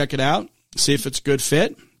 Check it out. See if it's a good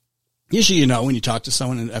fit. Usually, you know, when you talk to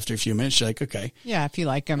someone and after a few minutes, you're like, okay. Yeah, if you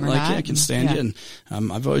like him or not. I can stand you.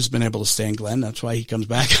 And I've always been able to stand Glenn. That's why he comes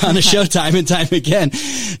back on the show time and time again.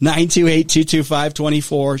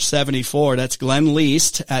 928-225-2474. That's Glenn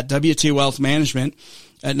Least at WT Wealth Management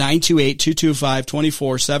at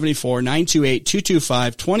 928-225-2474.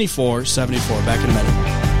 928-225-2474. Back in a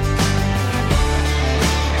minute.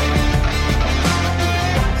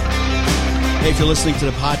 Hey, if you're listening to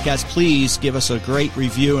the podcast, please give us a great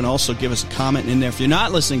review and also give us a comment in there. If you're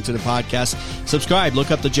not listening to the podcast, subscribe.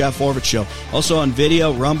 Look up the Jeff Oravits Show. Also on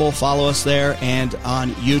video, Rumble, follow us there, and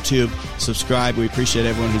on YouTube, subscribe. We appreciate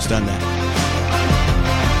everyone who's done that.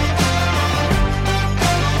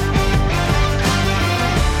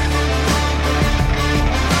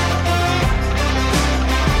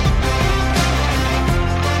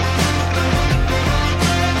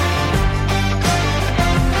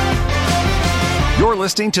 You're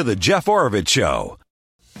listening to The Jeff Oravits Show.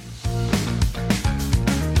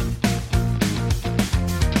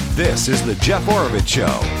 This is The Jeff Oravits Show.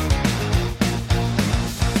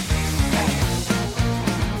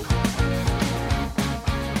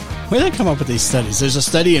 Where do they come up with these studies? There's a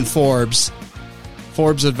study in Forbes.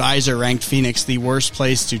 Forbes Advisor ranked Phoenix the worst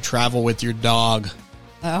place to travel with your dog.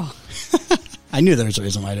 Oh. I knew there was a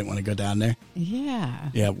reason why I didn't want to go down there.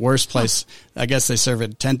 Yeah. Yeah, worst place. I guess they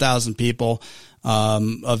surveyed 10,000 people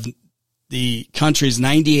of the country's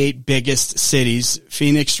 98 biggest cities.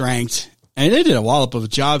 Phoenix ranked, and they did a wallop of a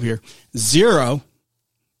job here. 0.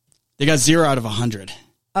 They got 0 out of 100.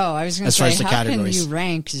 Oh, I was going to say, how can you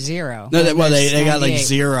rank 0? No, they got like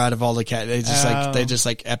 0 out of all the categories. They just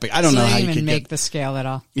like epic. I don't know how you could make the scale at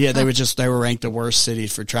all. Yeah, they were ranked the worst city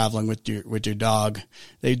for traveling with your dog.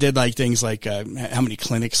 They did like things like how many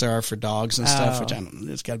clinics there are for dogs and stuff, which I don't know.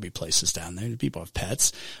 There's got to be places down there. People have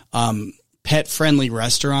pets. Pet friendly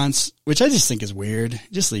restaurants, which I just think is weird.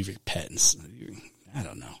 Just leave your pet I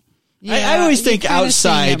don't know. Yeah, I always think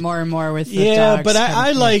outside it more and more with the dogs. But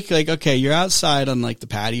I like okay, you're outside on like the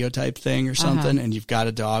patio type thing or something, and you've got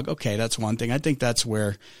a dog. Okay, that's one thing. I think that's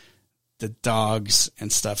where the dogs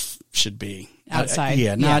and stuff should be outside.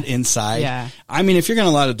 Not inside. Yeah. I mean, if you're going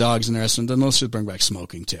to allow the dogs in the restaurant, then let's just bring back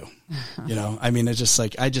smoking too. You know, I mean, it's just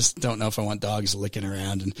like I just don't know if I want dogs licking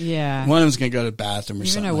around, and one of them's going to go to the bathroom or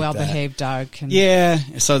something. Even a well-behaved dog can. Yeah.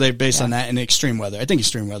 So they're based on that, and extreme weather. I think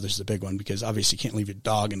extreme weather is the big one because obviously you can't leave your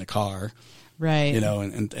dog in the car. Right.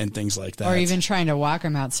 And things like that. Or even trying to walk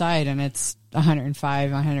them outside and it's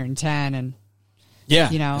 105, 110 and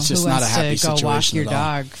it's just who not wants a happy to go situation walk your at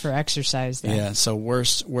all. dog for exercise then? Yeah, so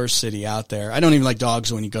worst city out there. I don't even like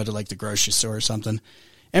dogs when you go to like the grocery store or something.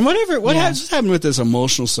 And what has happened with this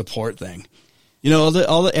emotional support thing?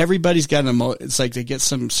 Everybody's got it's like they get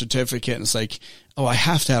some certificate and it's like, oh, I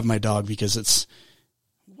have to have my dog because it's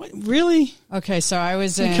what, really? Okay, so I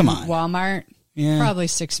was in Walmart probably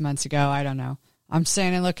 6 months ago. I don't know. I'm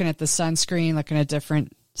standing looking at the sunscreen, looking at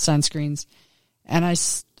different sunscreens, and I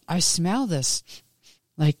smell this.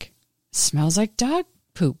 Like, smells like dog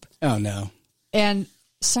poop. Oh, no. And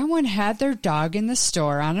someone had their dog in the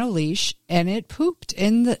store on a leash, and it pooped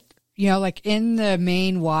in the, in the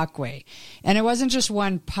main walkway. And it wasn't just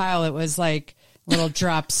one pile. It was like little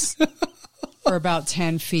drops for about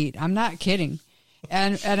 10 feet. I'm not kidding.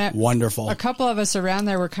 And wonderful. A couple of us around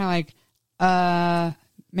there were kind of like,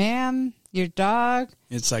 ma'am, your dog.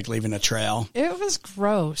 It's like leaving a trail. It was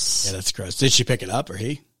gross. Yeah, that's gross. Did she pick it up or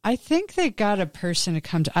he? I think they got a person to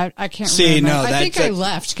come to. I can't see. Remember. No, I think I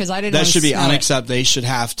left because I didn't. That should be unacceptable. They should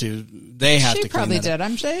have to. They have to. She probably did.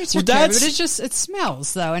 I'm sure it's okay, but it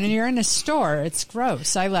smells though, and you're in a store. It's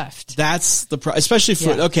gross. I left. That's the especially for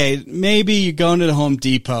okay. Maybe you're going to the Home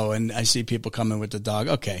Depot and I see people coming with the dog.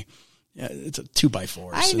 Okay. Yeah, it's a 2x4.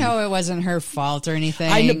 I know it wasn't her fault or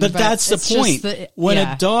anything. I know, but that's the point. When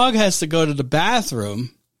a dog has to go to the bathroom,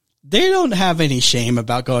 they don't have any shame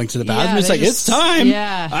about going to the bathroom. It's like, it's time.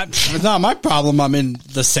 Yeah. It's not my problem. I'm in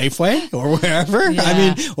the Safeway or wherever. Yeah. I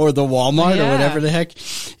mean, or the Walmart or whatever the heck.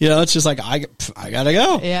 It's just like, I gotta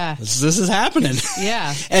go. Yeah. This is happening.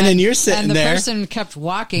 Yeah. and then you're sitting there. And the person kept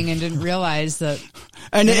walking and didn't realize that.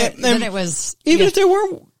 And then it was. Even if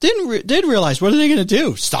they did realize, what are they going to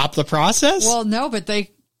do? Stop the process? Well, no, but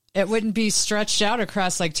it wouldn't be stretched out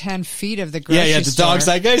across like 10 feet of the grocery store. The dog's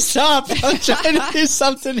like, hey, stop. I'm trying to do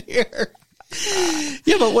something here.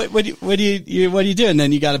 Yeah, but what do you do? And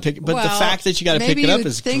then you got to pick, but the fact that you got to pick it up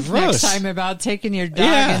is think gross. Next time about taking your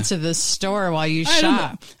dog into the store while you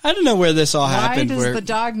shop. I don't know where this all happened. Why does the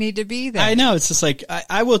dog need to be there? I know. It's just like,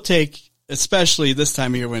 I will take, especially this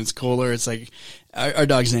time of year when it's cooler, it's like, our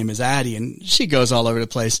dog's name is Addie and she goes all over the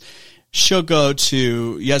place. She'll go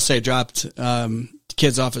to, yesterday I dropped,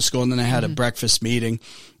 kids off at school and then I had a breakfast meeting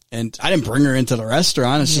and I didn't bring her into the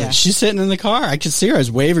restaurant. It's like, she's sitting in the car. I could see her. I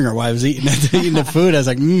was waving her while I was eating the food. I was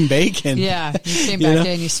like, bacon. Yeah. You came back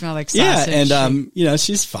in, you smell like sausage. Yeah. And,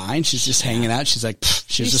 she's fine. She's just hanging out. She's like,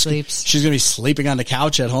 she sleeps. She's going to be sleeping on the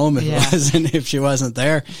couch at home if she wasn't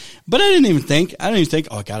there. But I don't even think,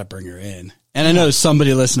 oh, I got to bring her in. And I know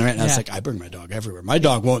somebody listening right now. It's like, I bring my dog everywhere. My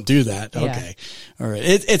dog won't do that. Yeah. Okay. All right.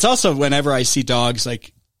 It's also whenever I see dogs,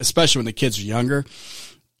 like, especially when the kids are younger,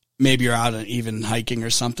 maybe you're out and even hiking or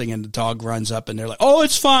something and the dog runs up and they're like, oh,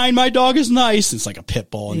 it's fine. My dog is nice. It's like a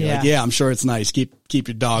pit bull. And you're like, yeah, I'm sure it's nice. Keep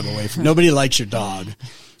your dog away from, nobody likes your dog.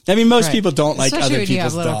 I mean, most people don't like other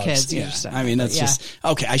people's dogs. Kids, yeah. I mean, that's just,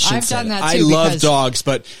 okay. I should say that. I love dogs,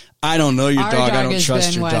 but I don't know your dog. I don't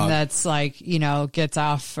trust your dog. One that's like, gets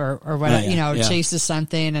off or whatever, chases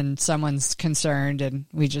something and someone's concerned and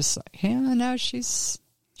we just like, no, she's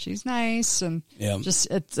nice. And just,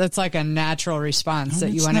 it's like a natural response that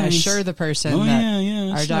you want to assure the person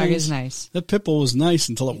that our dog is nice. The pit bull was nice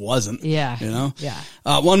until it wasn't. Yeah.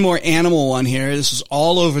 Yeah. One more animal one here. This was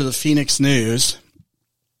all over the Phoenix news.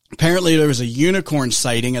 Apparently there was a unicorn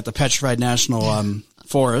sighting at the Petrified National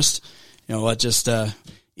Forest, just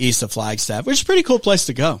east of Flagstaff, which is a pretty cool place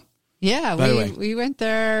to go. Yeah, we went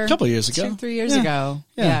there a couple of years ago. 2-3 years ago.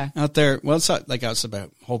 Yeah. Out there. Well, it's like outside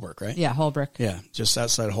Holbrook, right? Yeah, Holbrook. Yeah, just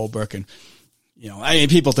outside of Holbrook. And, I mean,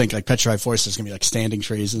 people think like Petrified Forest is going to be like standing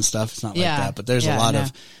trees and stuff. It's not like that, but there's a lot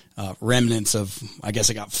of remnants of, I guess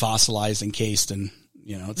it got fossilized, encased, and,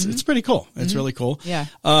 it's pretty cool. It's really cool. Yeah.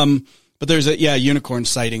 But there's a unicorn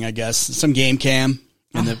sighting, I guess. Some game cam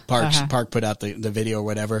and the park put out the video or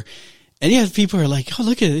whatever. And people are like, oh,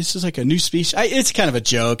 look at it. This is like a new species. It's kind of a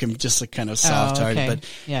joke and just like kind of soft-hearted. But,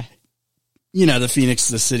 the Phoenix,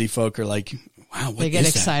 the city folk are like, wow, what is that? They get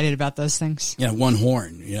excited about those things. Yeah, one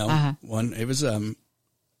horn, it was,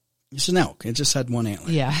 it's an elk. It just had one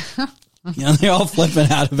antler. Yeah. They're all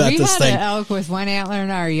flipping out about this thing. We had an elk with one antler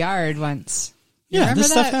in our yard once.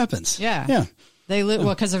 This stuff happens. Yeah. Yeah. They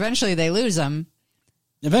because eventually they lose them.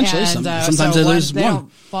 Eventually, sometimes they lose they one.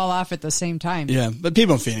 Don't fall off at the same time. Yeah, but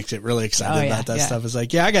people in Phoenix get really excited about that stuff. It's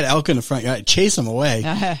like, I got elk in the front yard. Chase them away.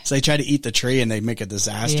 So they try to eat the tree and they make a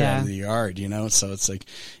disaster out of the yard, So it's like,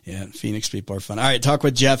 Phoenix people are fun. All right, talk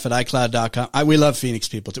with Jeff at iCloud.com. We love Phoenix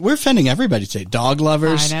people too. We're offending everybody today. Dog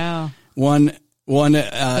lovers. I know. One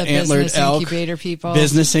antlered elk. Incubator people.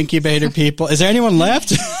 Business incubator people. Is there anyone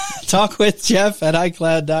left?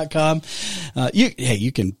 talkwithjeff@icloud.com.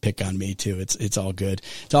 You can pick on me too. It's all good.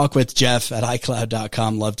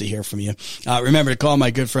 Talkwithjeff@icloud.com. Love to hear from you. Remember to call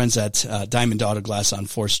my good friends at Diamond Auto Glass on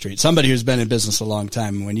 4th Street. Somebody who's been in business a long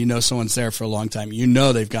time. And when you know someone's there for a long time, you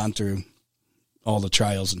know they've gone through all the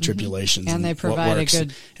trials and tribulations. And they provide a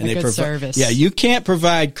good service. Yeah, you can't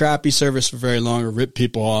provide crappy service for very long or rip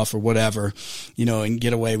people off or whatever, and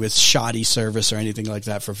get away with shoddy service or anything like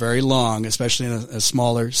that for very long, especially in a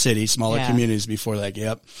smaller city, smaller communities before that.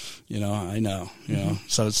 Yep. I know,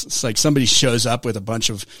 So it's like somebody shows up with a bunch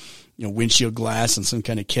of, windshield glass and some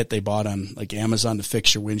kind of kit they bought on like Amazon to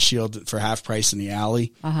fix your windshield for half price in the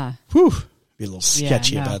alley. Whew. Be a little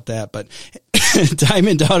sketchy about that, but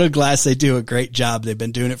Diamond Auto Glass, they do a great job. They've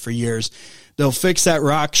been doing it for years. They'll fix that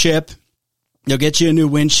rock chip. They'll get you a new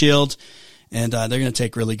windshield, and they're going to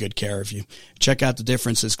take really good care of you. Check out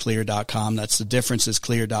thedifferencesclear.com. That's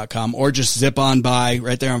thedifferencesclear.com, or just zip on by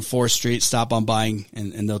right there on 4th Street. Stop on by,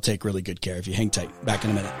 and they'll take really good care of you. Hang tight. Back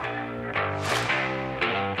in a minute.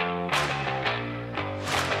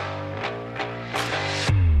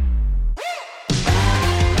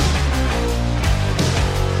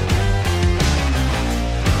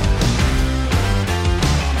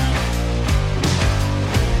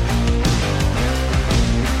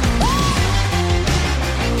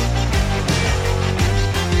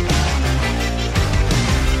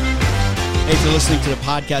 If you're listening to the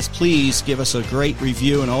podcast, please give us a great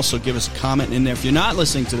review and also give us a comment in there. If you're not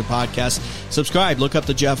listening to the podcast, subscribe. Look up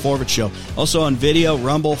the Jeff Orvich Show. Also on video,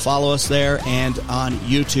 Rumble, follow us there, and on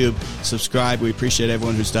YouTube, subscribe. We appreciate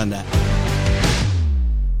everyone who's done that.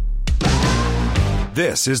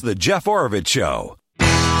 This is the Jeff Orvich Show.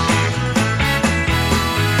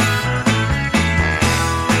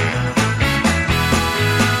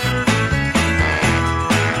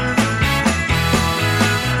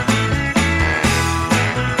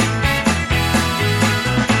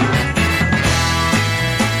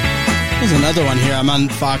 There's another one here. I'm on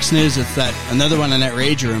Fox News. It's another one in that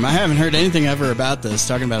Rage Room. I haven't heard anything ever about this.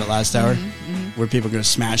 Talking about it last hour, where people are going to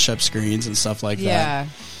smash up screens and stuff like that. Yeah.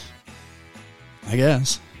 I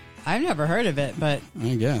guess. I've never heard of it, but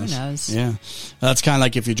I guess. Who knows? Yeah. That's kind of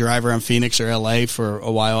like if you drive around Phoenix or LA for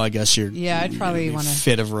a while, I guess I'd probably want to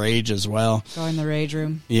fit of rage as well. Go in the Rage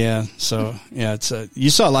Room. Yeah. So, it's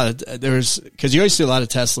you saw a lot of, because you always see a lot of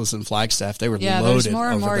Teslas in Flagstaff. They were loaded. Yeah, there's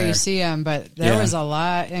more and more there. You see them, but there was a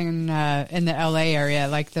lot in the LA area.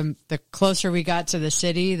 Like the closer we got to the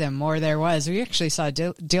city, the more there was. We actually saw a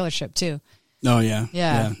dealership too. Oh, yeah.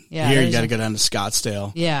 Yeah. Here you got to go down to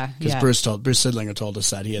Scottsdale. Yeah. Because Bruce Sidlinger told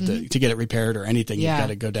us that he had to get it repaired or anything, you've got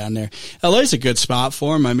to go down there. LA's a good spot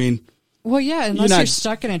for him. I mean, well, yeah, unless you're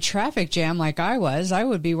stuck in a traffic jam like I was, I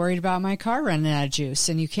would be worried about my car running out of juice,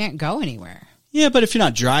 and you can't go anywhere. Yeah, but if you're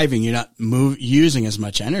not driving, you're not using as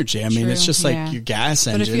much energy. I mean, it's just like your gas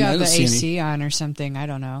engine. But if you have the AC on or something, I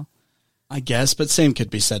don't know. I guess, but same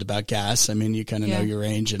could be said about gas. I mean, you kind of know your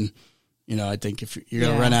range, and I think if you're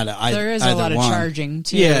going to run out of either there is a lot of charging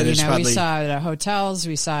too. Yeah, we saw it at hotels,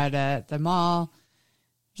 we saw it at the mall.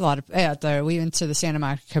 There's a lot of we went to the Santa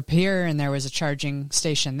Monica Pier, and there was a charging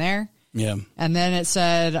station there. Yeah, and then it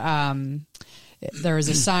said there was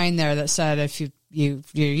a sign there that said if you're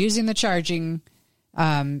using the charging,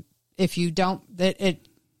 if you don't,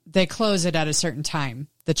 they close it at a certain time.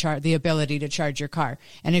 The ability to charge your car,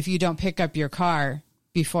 and if you don't pick up your car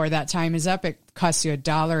before that time is up, it costs you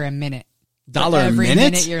 $1 a minute. Every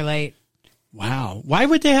minute you're late. Wow. Why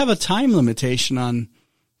would they have a time limitation on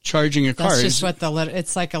charging a car? That's just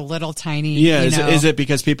it's like a little tiny. Yeah. Is it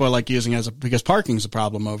because people are like using because parking's a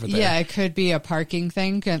problem over there? Yeah. It could be a parking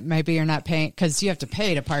thing. Maybe you're not paying because you have to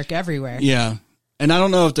pay to park everywhere. Yeah. And I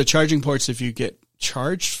don't know if the charging ports, if you get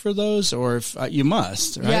charged for those or if you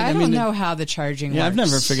must, right? Yeah. I don't know how the charging works. I've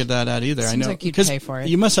never figured that out either. Seems I know like you'd pay for it.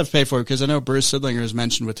 You must have to pay for it because I know Bruce Sidlinger has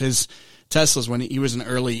mentioned with his Teslas when he was an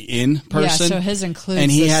early in person. Yeah, so his includes and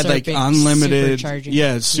he had like unlimited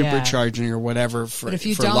supercharging. or whatever for But if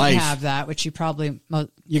you for don't life, have that, which you probably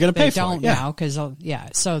you're going to pay for don't it. Yeah. now because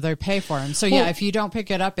so they pay for them. So if you don't pick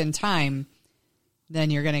it up in time,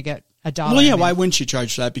 then you're going to get $1. Well, yeah, why wouldn't you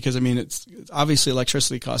charge that? Because I mean, it's obviously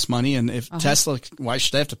electricity costs money, and if Tesla, why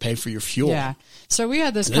should they have to pay for your fuel? Yeah. So we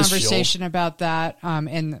had this conversation about that,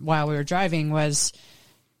 and while we were driving was,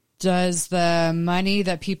 does the money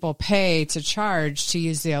that people pay to charge to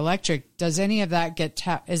use the electric, does any of that get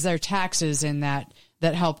is there taxes in that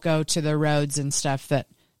help go to the roads and stuff that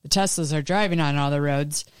the Teslas are driving on all the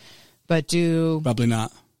roads, but probably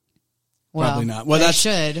not. Well, probably not. Well,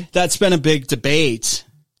 that's been a big debate.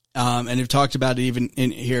 And they've talked about it even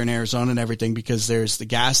here in Arizona and everything because there's the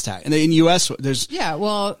gas tax. And in the U.S., there's... Yeah,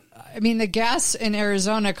 well, I mean, the gas in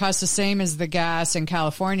Arizona costs the same as the gas in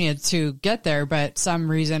California to get there, but some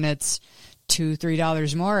reason it's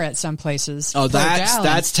 $2-3 more at some places. Oh,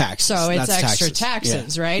 that's taxes. So it's that's extra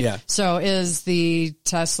taxes, right? Yeah. So is the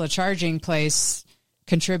Tesla charging place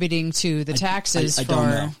contributing to the taxes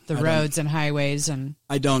for the roads and highways? And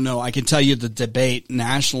I don't know. I can tell you the debate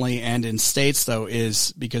nationally and in states, though,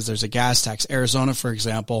 is because there's a gas tax. Arizona, for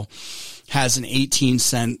example, has an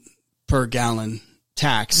 18-cent per gallon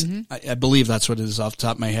tax. I believe that's what it is off the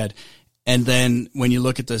top of my head. And then when you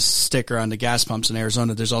look at the sticker on the gas pumps in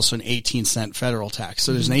Arizona, there's also an 18-cent federal tax.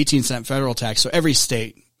 So there's an 18-cent federal tax. So every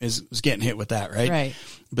state is getting hit with that, right? Right.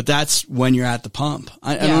 But that's when you're at the pump.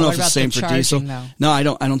 I don't know if it's the same for diesel. Though? No, I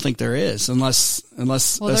don't think there is unless well,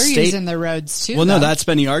 they're state, using the roads too. Well, no, that's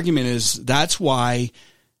been the argument is that's why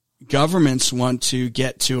governments want to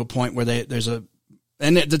get to a point where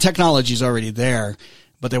and the technology is already there,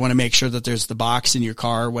 but they want to make sure that there's the box in your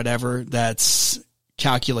car or whatever that's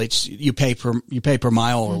calculates you pay per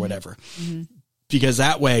mile or whatever. Because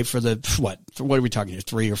that way for what are we talking here?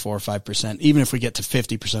 3 or 4 or 5%, even if we get to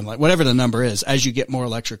 50%, like whatever the number is, as you get more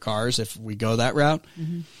electric cars, if we go that route,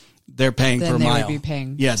 they're paying then per they mile. Would be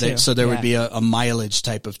paying so there would be a mileage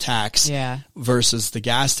type of tax versus the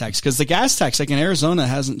gas tax. Because the gas tax, like in Arizona,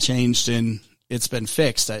 hasn't changed it's been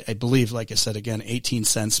fixed. I believe, like I said, again, 18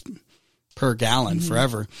 cents per gallon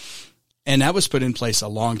forever. And that was put in place a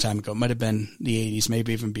long time ago. It might have been the 80s,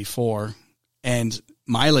 maybe even before. And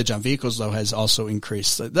mileage on vehicles, though, has also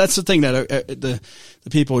increased. That's the thing that the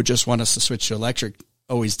people who just want us to switch to electric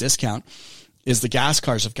always discount is the gas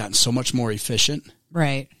cars have gotten so much more efficient.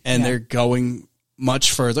 Right. And they're going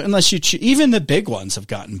much further. Unless even the big ones have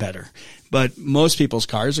gotten better. But most people's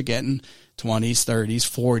cars are getting 20s, 30s,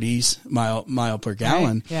 40s mile per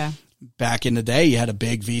gallon. Right. Yeah. Back in the day, you had a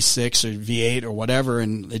big V6 or V8 or whatever,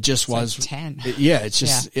 and it just was like 10. It's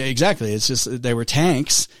just exactly. It's just they were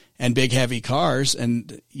tanks and big heavy cars,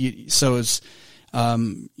 and you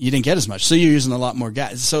didn't get as much. So you're using a lot more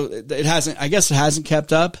gas. So it hasn't. I guess it hasn't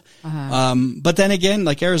kept up. But then again,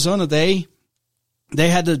 like Arizona, they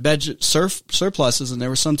had the budget surpluses, and there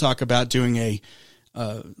was some talk about doing a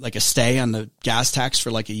stay on the gas tax for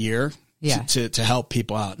like a year. To help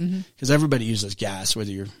people out because everybody uses gas, whether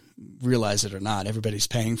you realize it or not. Everybody's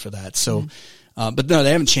paying for that. So, but no,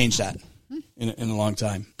 they haven't changed that in a long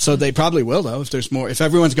time. So they probably will though if there's more. If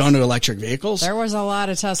everyone's going to electric vehicles, there was a lot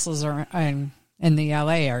of Teslas in the LA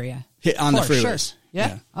area on the freeways. Sure.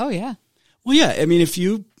 Yeah. Oh yeah. Well, yeah. I mean, if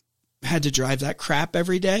you had to drive that crap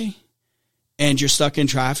every day and you're stuck in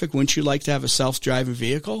traffic, wouldn't you like to have a self-driving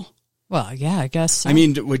vehicle? Well, yeah, I guess so. I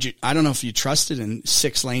mean, would you? I don't know if you trusted in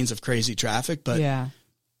 6 lanes of crazy traffic, but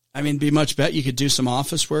I mean, be much better. You could do some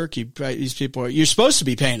office work. These people you're supposed to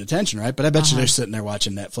be paying attention, right? But I bet you they're sitting there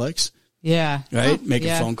watching Netflix. Yeah. Right?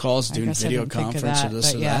 Making phone calls, doing video conference or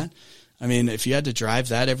this or that. I mean, if you had to drive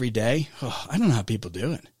that every day, I don't know how people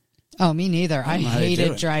do it. Oh, me neither. I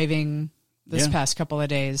hated driving this past couple of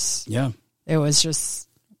days. Yeah. It was just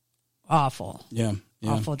awful. Yeah.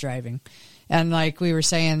 Awful driving. And like we were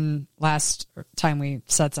saying last time we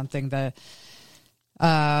said something,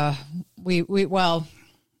 we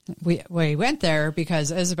went there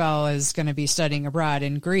because Isabel is going to be studying abroad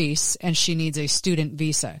in Greece and she needs a student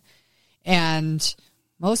visa. And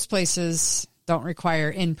most places don't require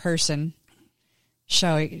in-person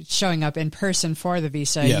showing up in person for the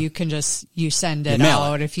visa. You can you send it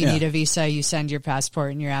out. If you need a visa, you send your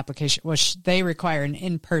passport and your application, which they require an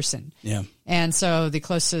in-person. Yeah. And so the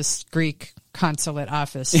closest Greek consulate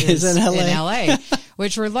office is in LA,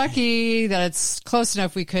 which we're lucky that it's close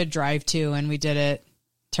enough we could drive to, and we did it,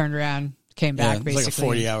 turned around, came back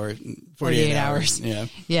basically. Like 48 hours. Yeah.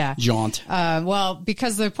 Yeah. Jaunt. Well,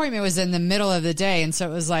 because the appointment was in the middle of the day, and so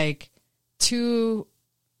it was like too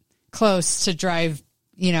close to drive,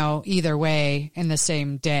 either way in the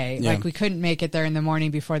same day. Yeah. Like we couldn't make it there in the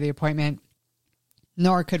morning before the appointment,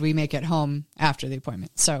 nor could we make it home after the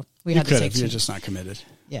appointment. So we had to take you're just not committed.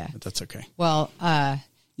 Yeah. But that's okay. Well,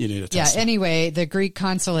 you need a test. Yeah. Anyway, the Greek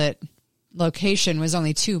consulate location was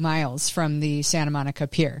only 2 miles from the Santa Monica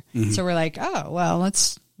Pier. Mm-hmm. So we're like, oh, well,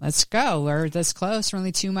 let's go. We're this close. We're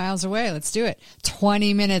only 2 miles away. Let's do it.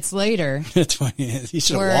 20 minutes later, you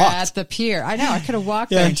should we're have walked. at the pier. I know. I could have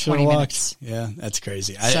walked there in 20 minutes. Yeah, that's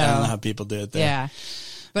crazy. I don't know how people do it there. Yeah.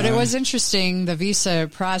 But it was interesting, the visa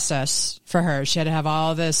process for her. She had to have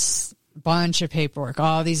all this bunch of paperwork,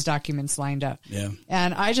 all these documents lined up. Yeah.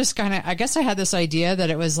 And I just I guess I had this idea that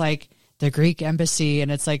it was like the Greek embassy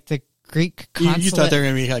and it's like the Greek consulate. You thought they were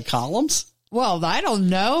going to be like columns? Well, I don't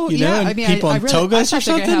know. You know, I mean, people I in really, togas I or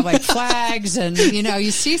thought they're gonna have something? like flags, and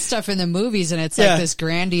you see stuff in the movies, and it's like this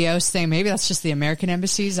grandiose thing. Maybe that's just the American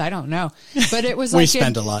embassies. I don't know, but it was we like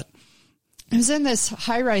spend a lot. It was in this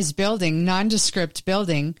high-rise building, nondescript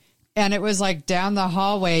building, and it was like down the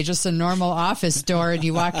hallway, just a normal office door, and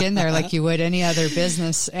you walk in there like you would any other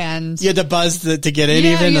business. And you had to buzz to get in.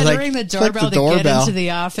 Yeah, even you had like, to ring the doorbell to get into the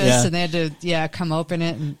office, Yeah. and they had to come open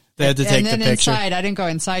it. And they had to take and then the picture. inside, I didn't go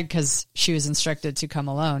inside because she was instructed to come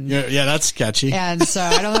alone. Yeah, that's sketchy. And so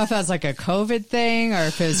I don't know if that's like a COVID thing or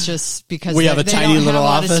if it's just because We have a they tiny don't little have a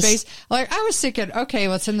lot office. of space. Like I was thinking, okay,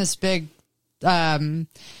 well, it's in this big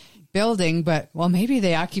building, but well, maybe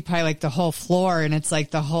they occupy like the whole floor and it's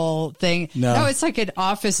like the whole thing. No, it's like an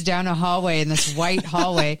office down a hallway in this white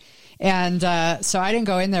hallway. And so I didn't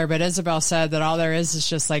go in there, but Isabel said that all there is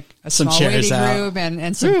just like a Some small chairs waiting out. room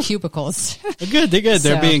and some cubicles. They're good. They're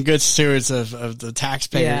So- being good stewards of the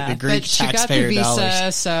taxpayer, the Greek but she got the taxpayer visa,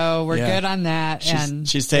 dollars. so we're good on that.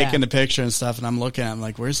 She's taking the picture and stuff, and I'm looking at. I'm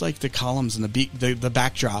like, where's like the columns and the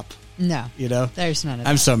backdrop? No, You know, there's none of that.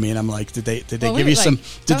 I'm so mean. I'm like, did they Well, give we you some? like-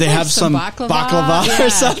 Did don't they we have some baklava Yeah. or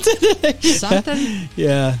something? Something.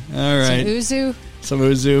 Yeah. All right. Uzu. Some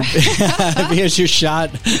uzu. Here's your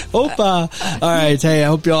shot. Opa. All right. Hey, I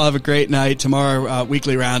hope you all have a great night. Tomorrow,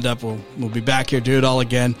 weekly roundup. We'll be back here, do it all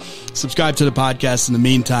again. Subscribe to the podcast in the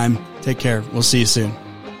meantime. Take care. We'll see you soon.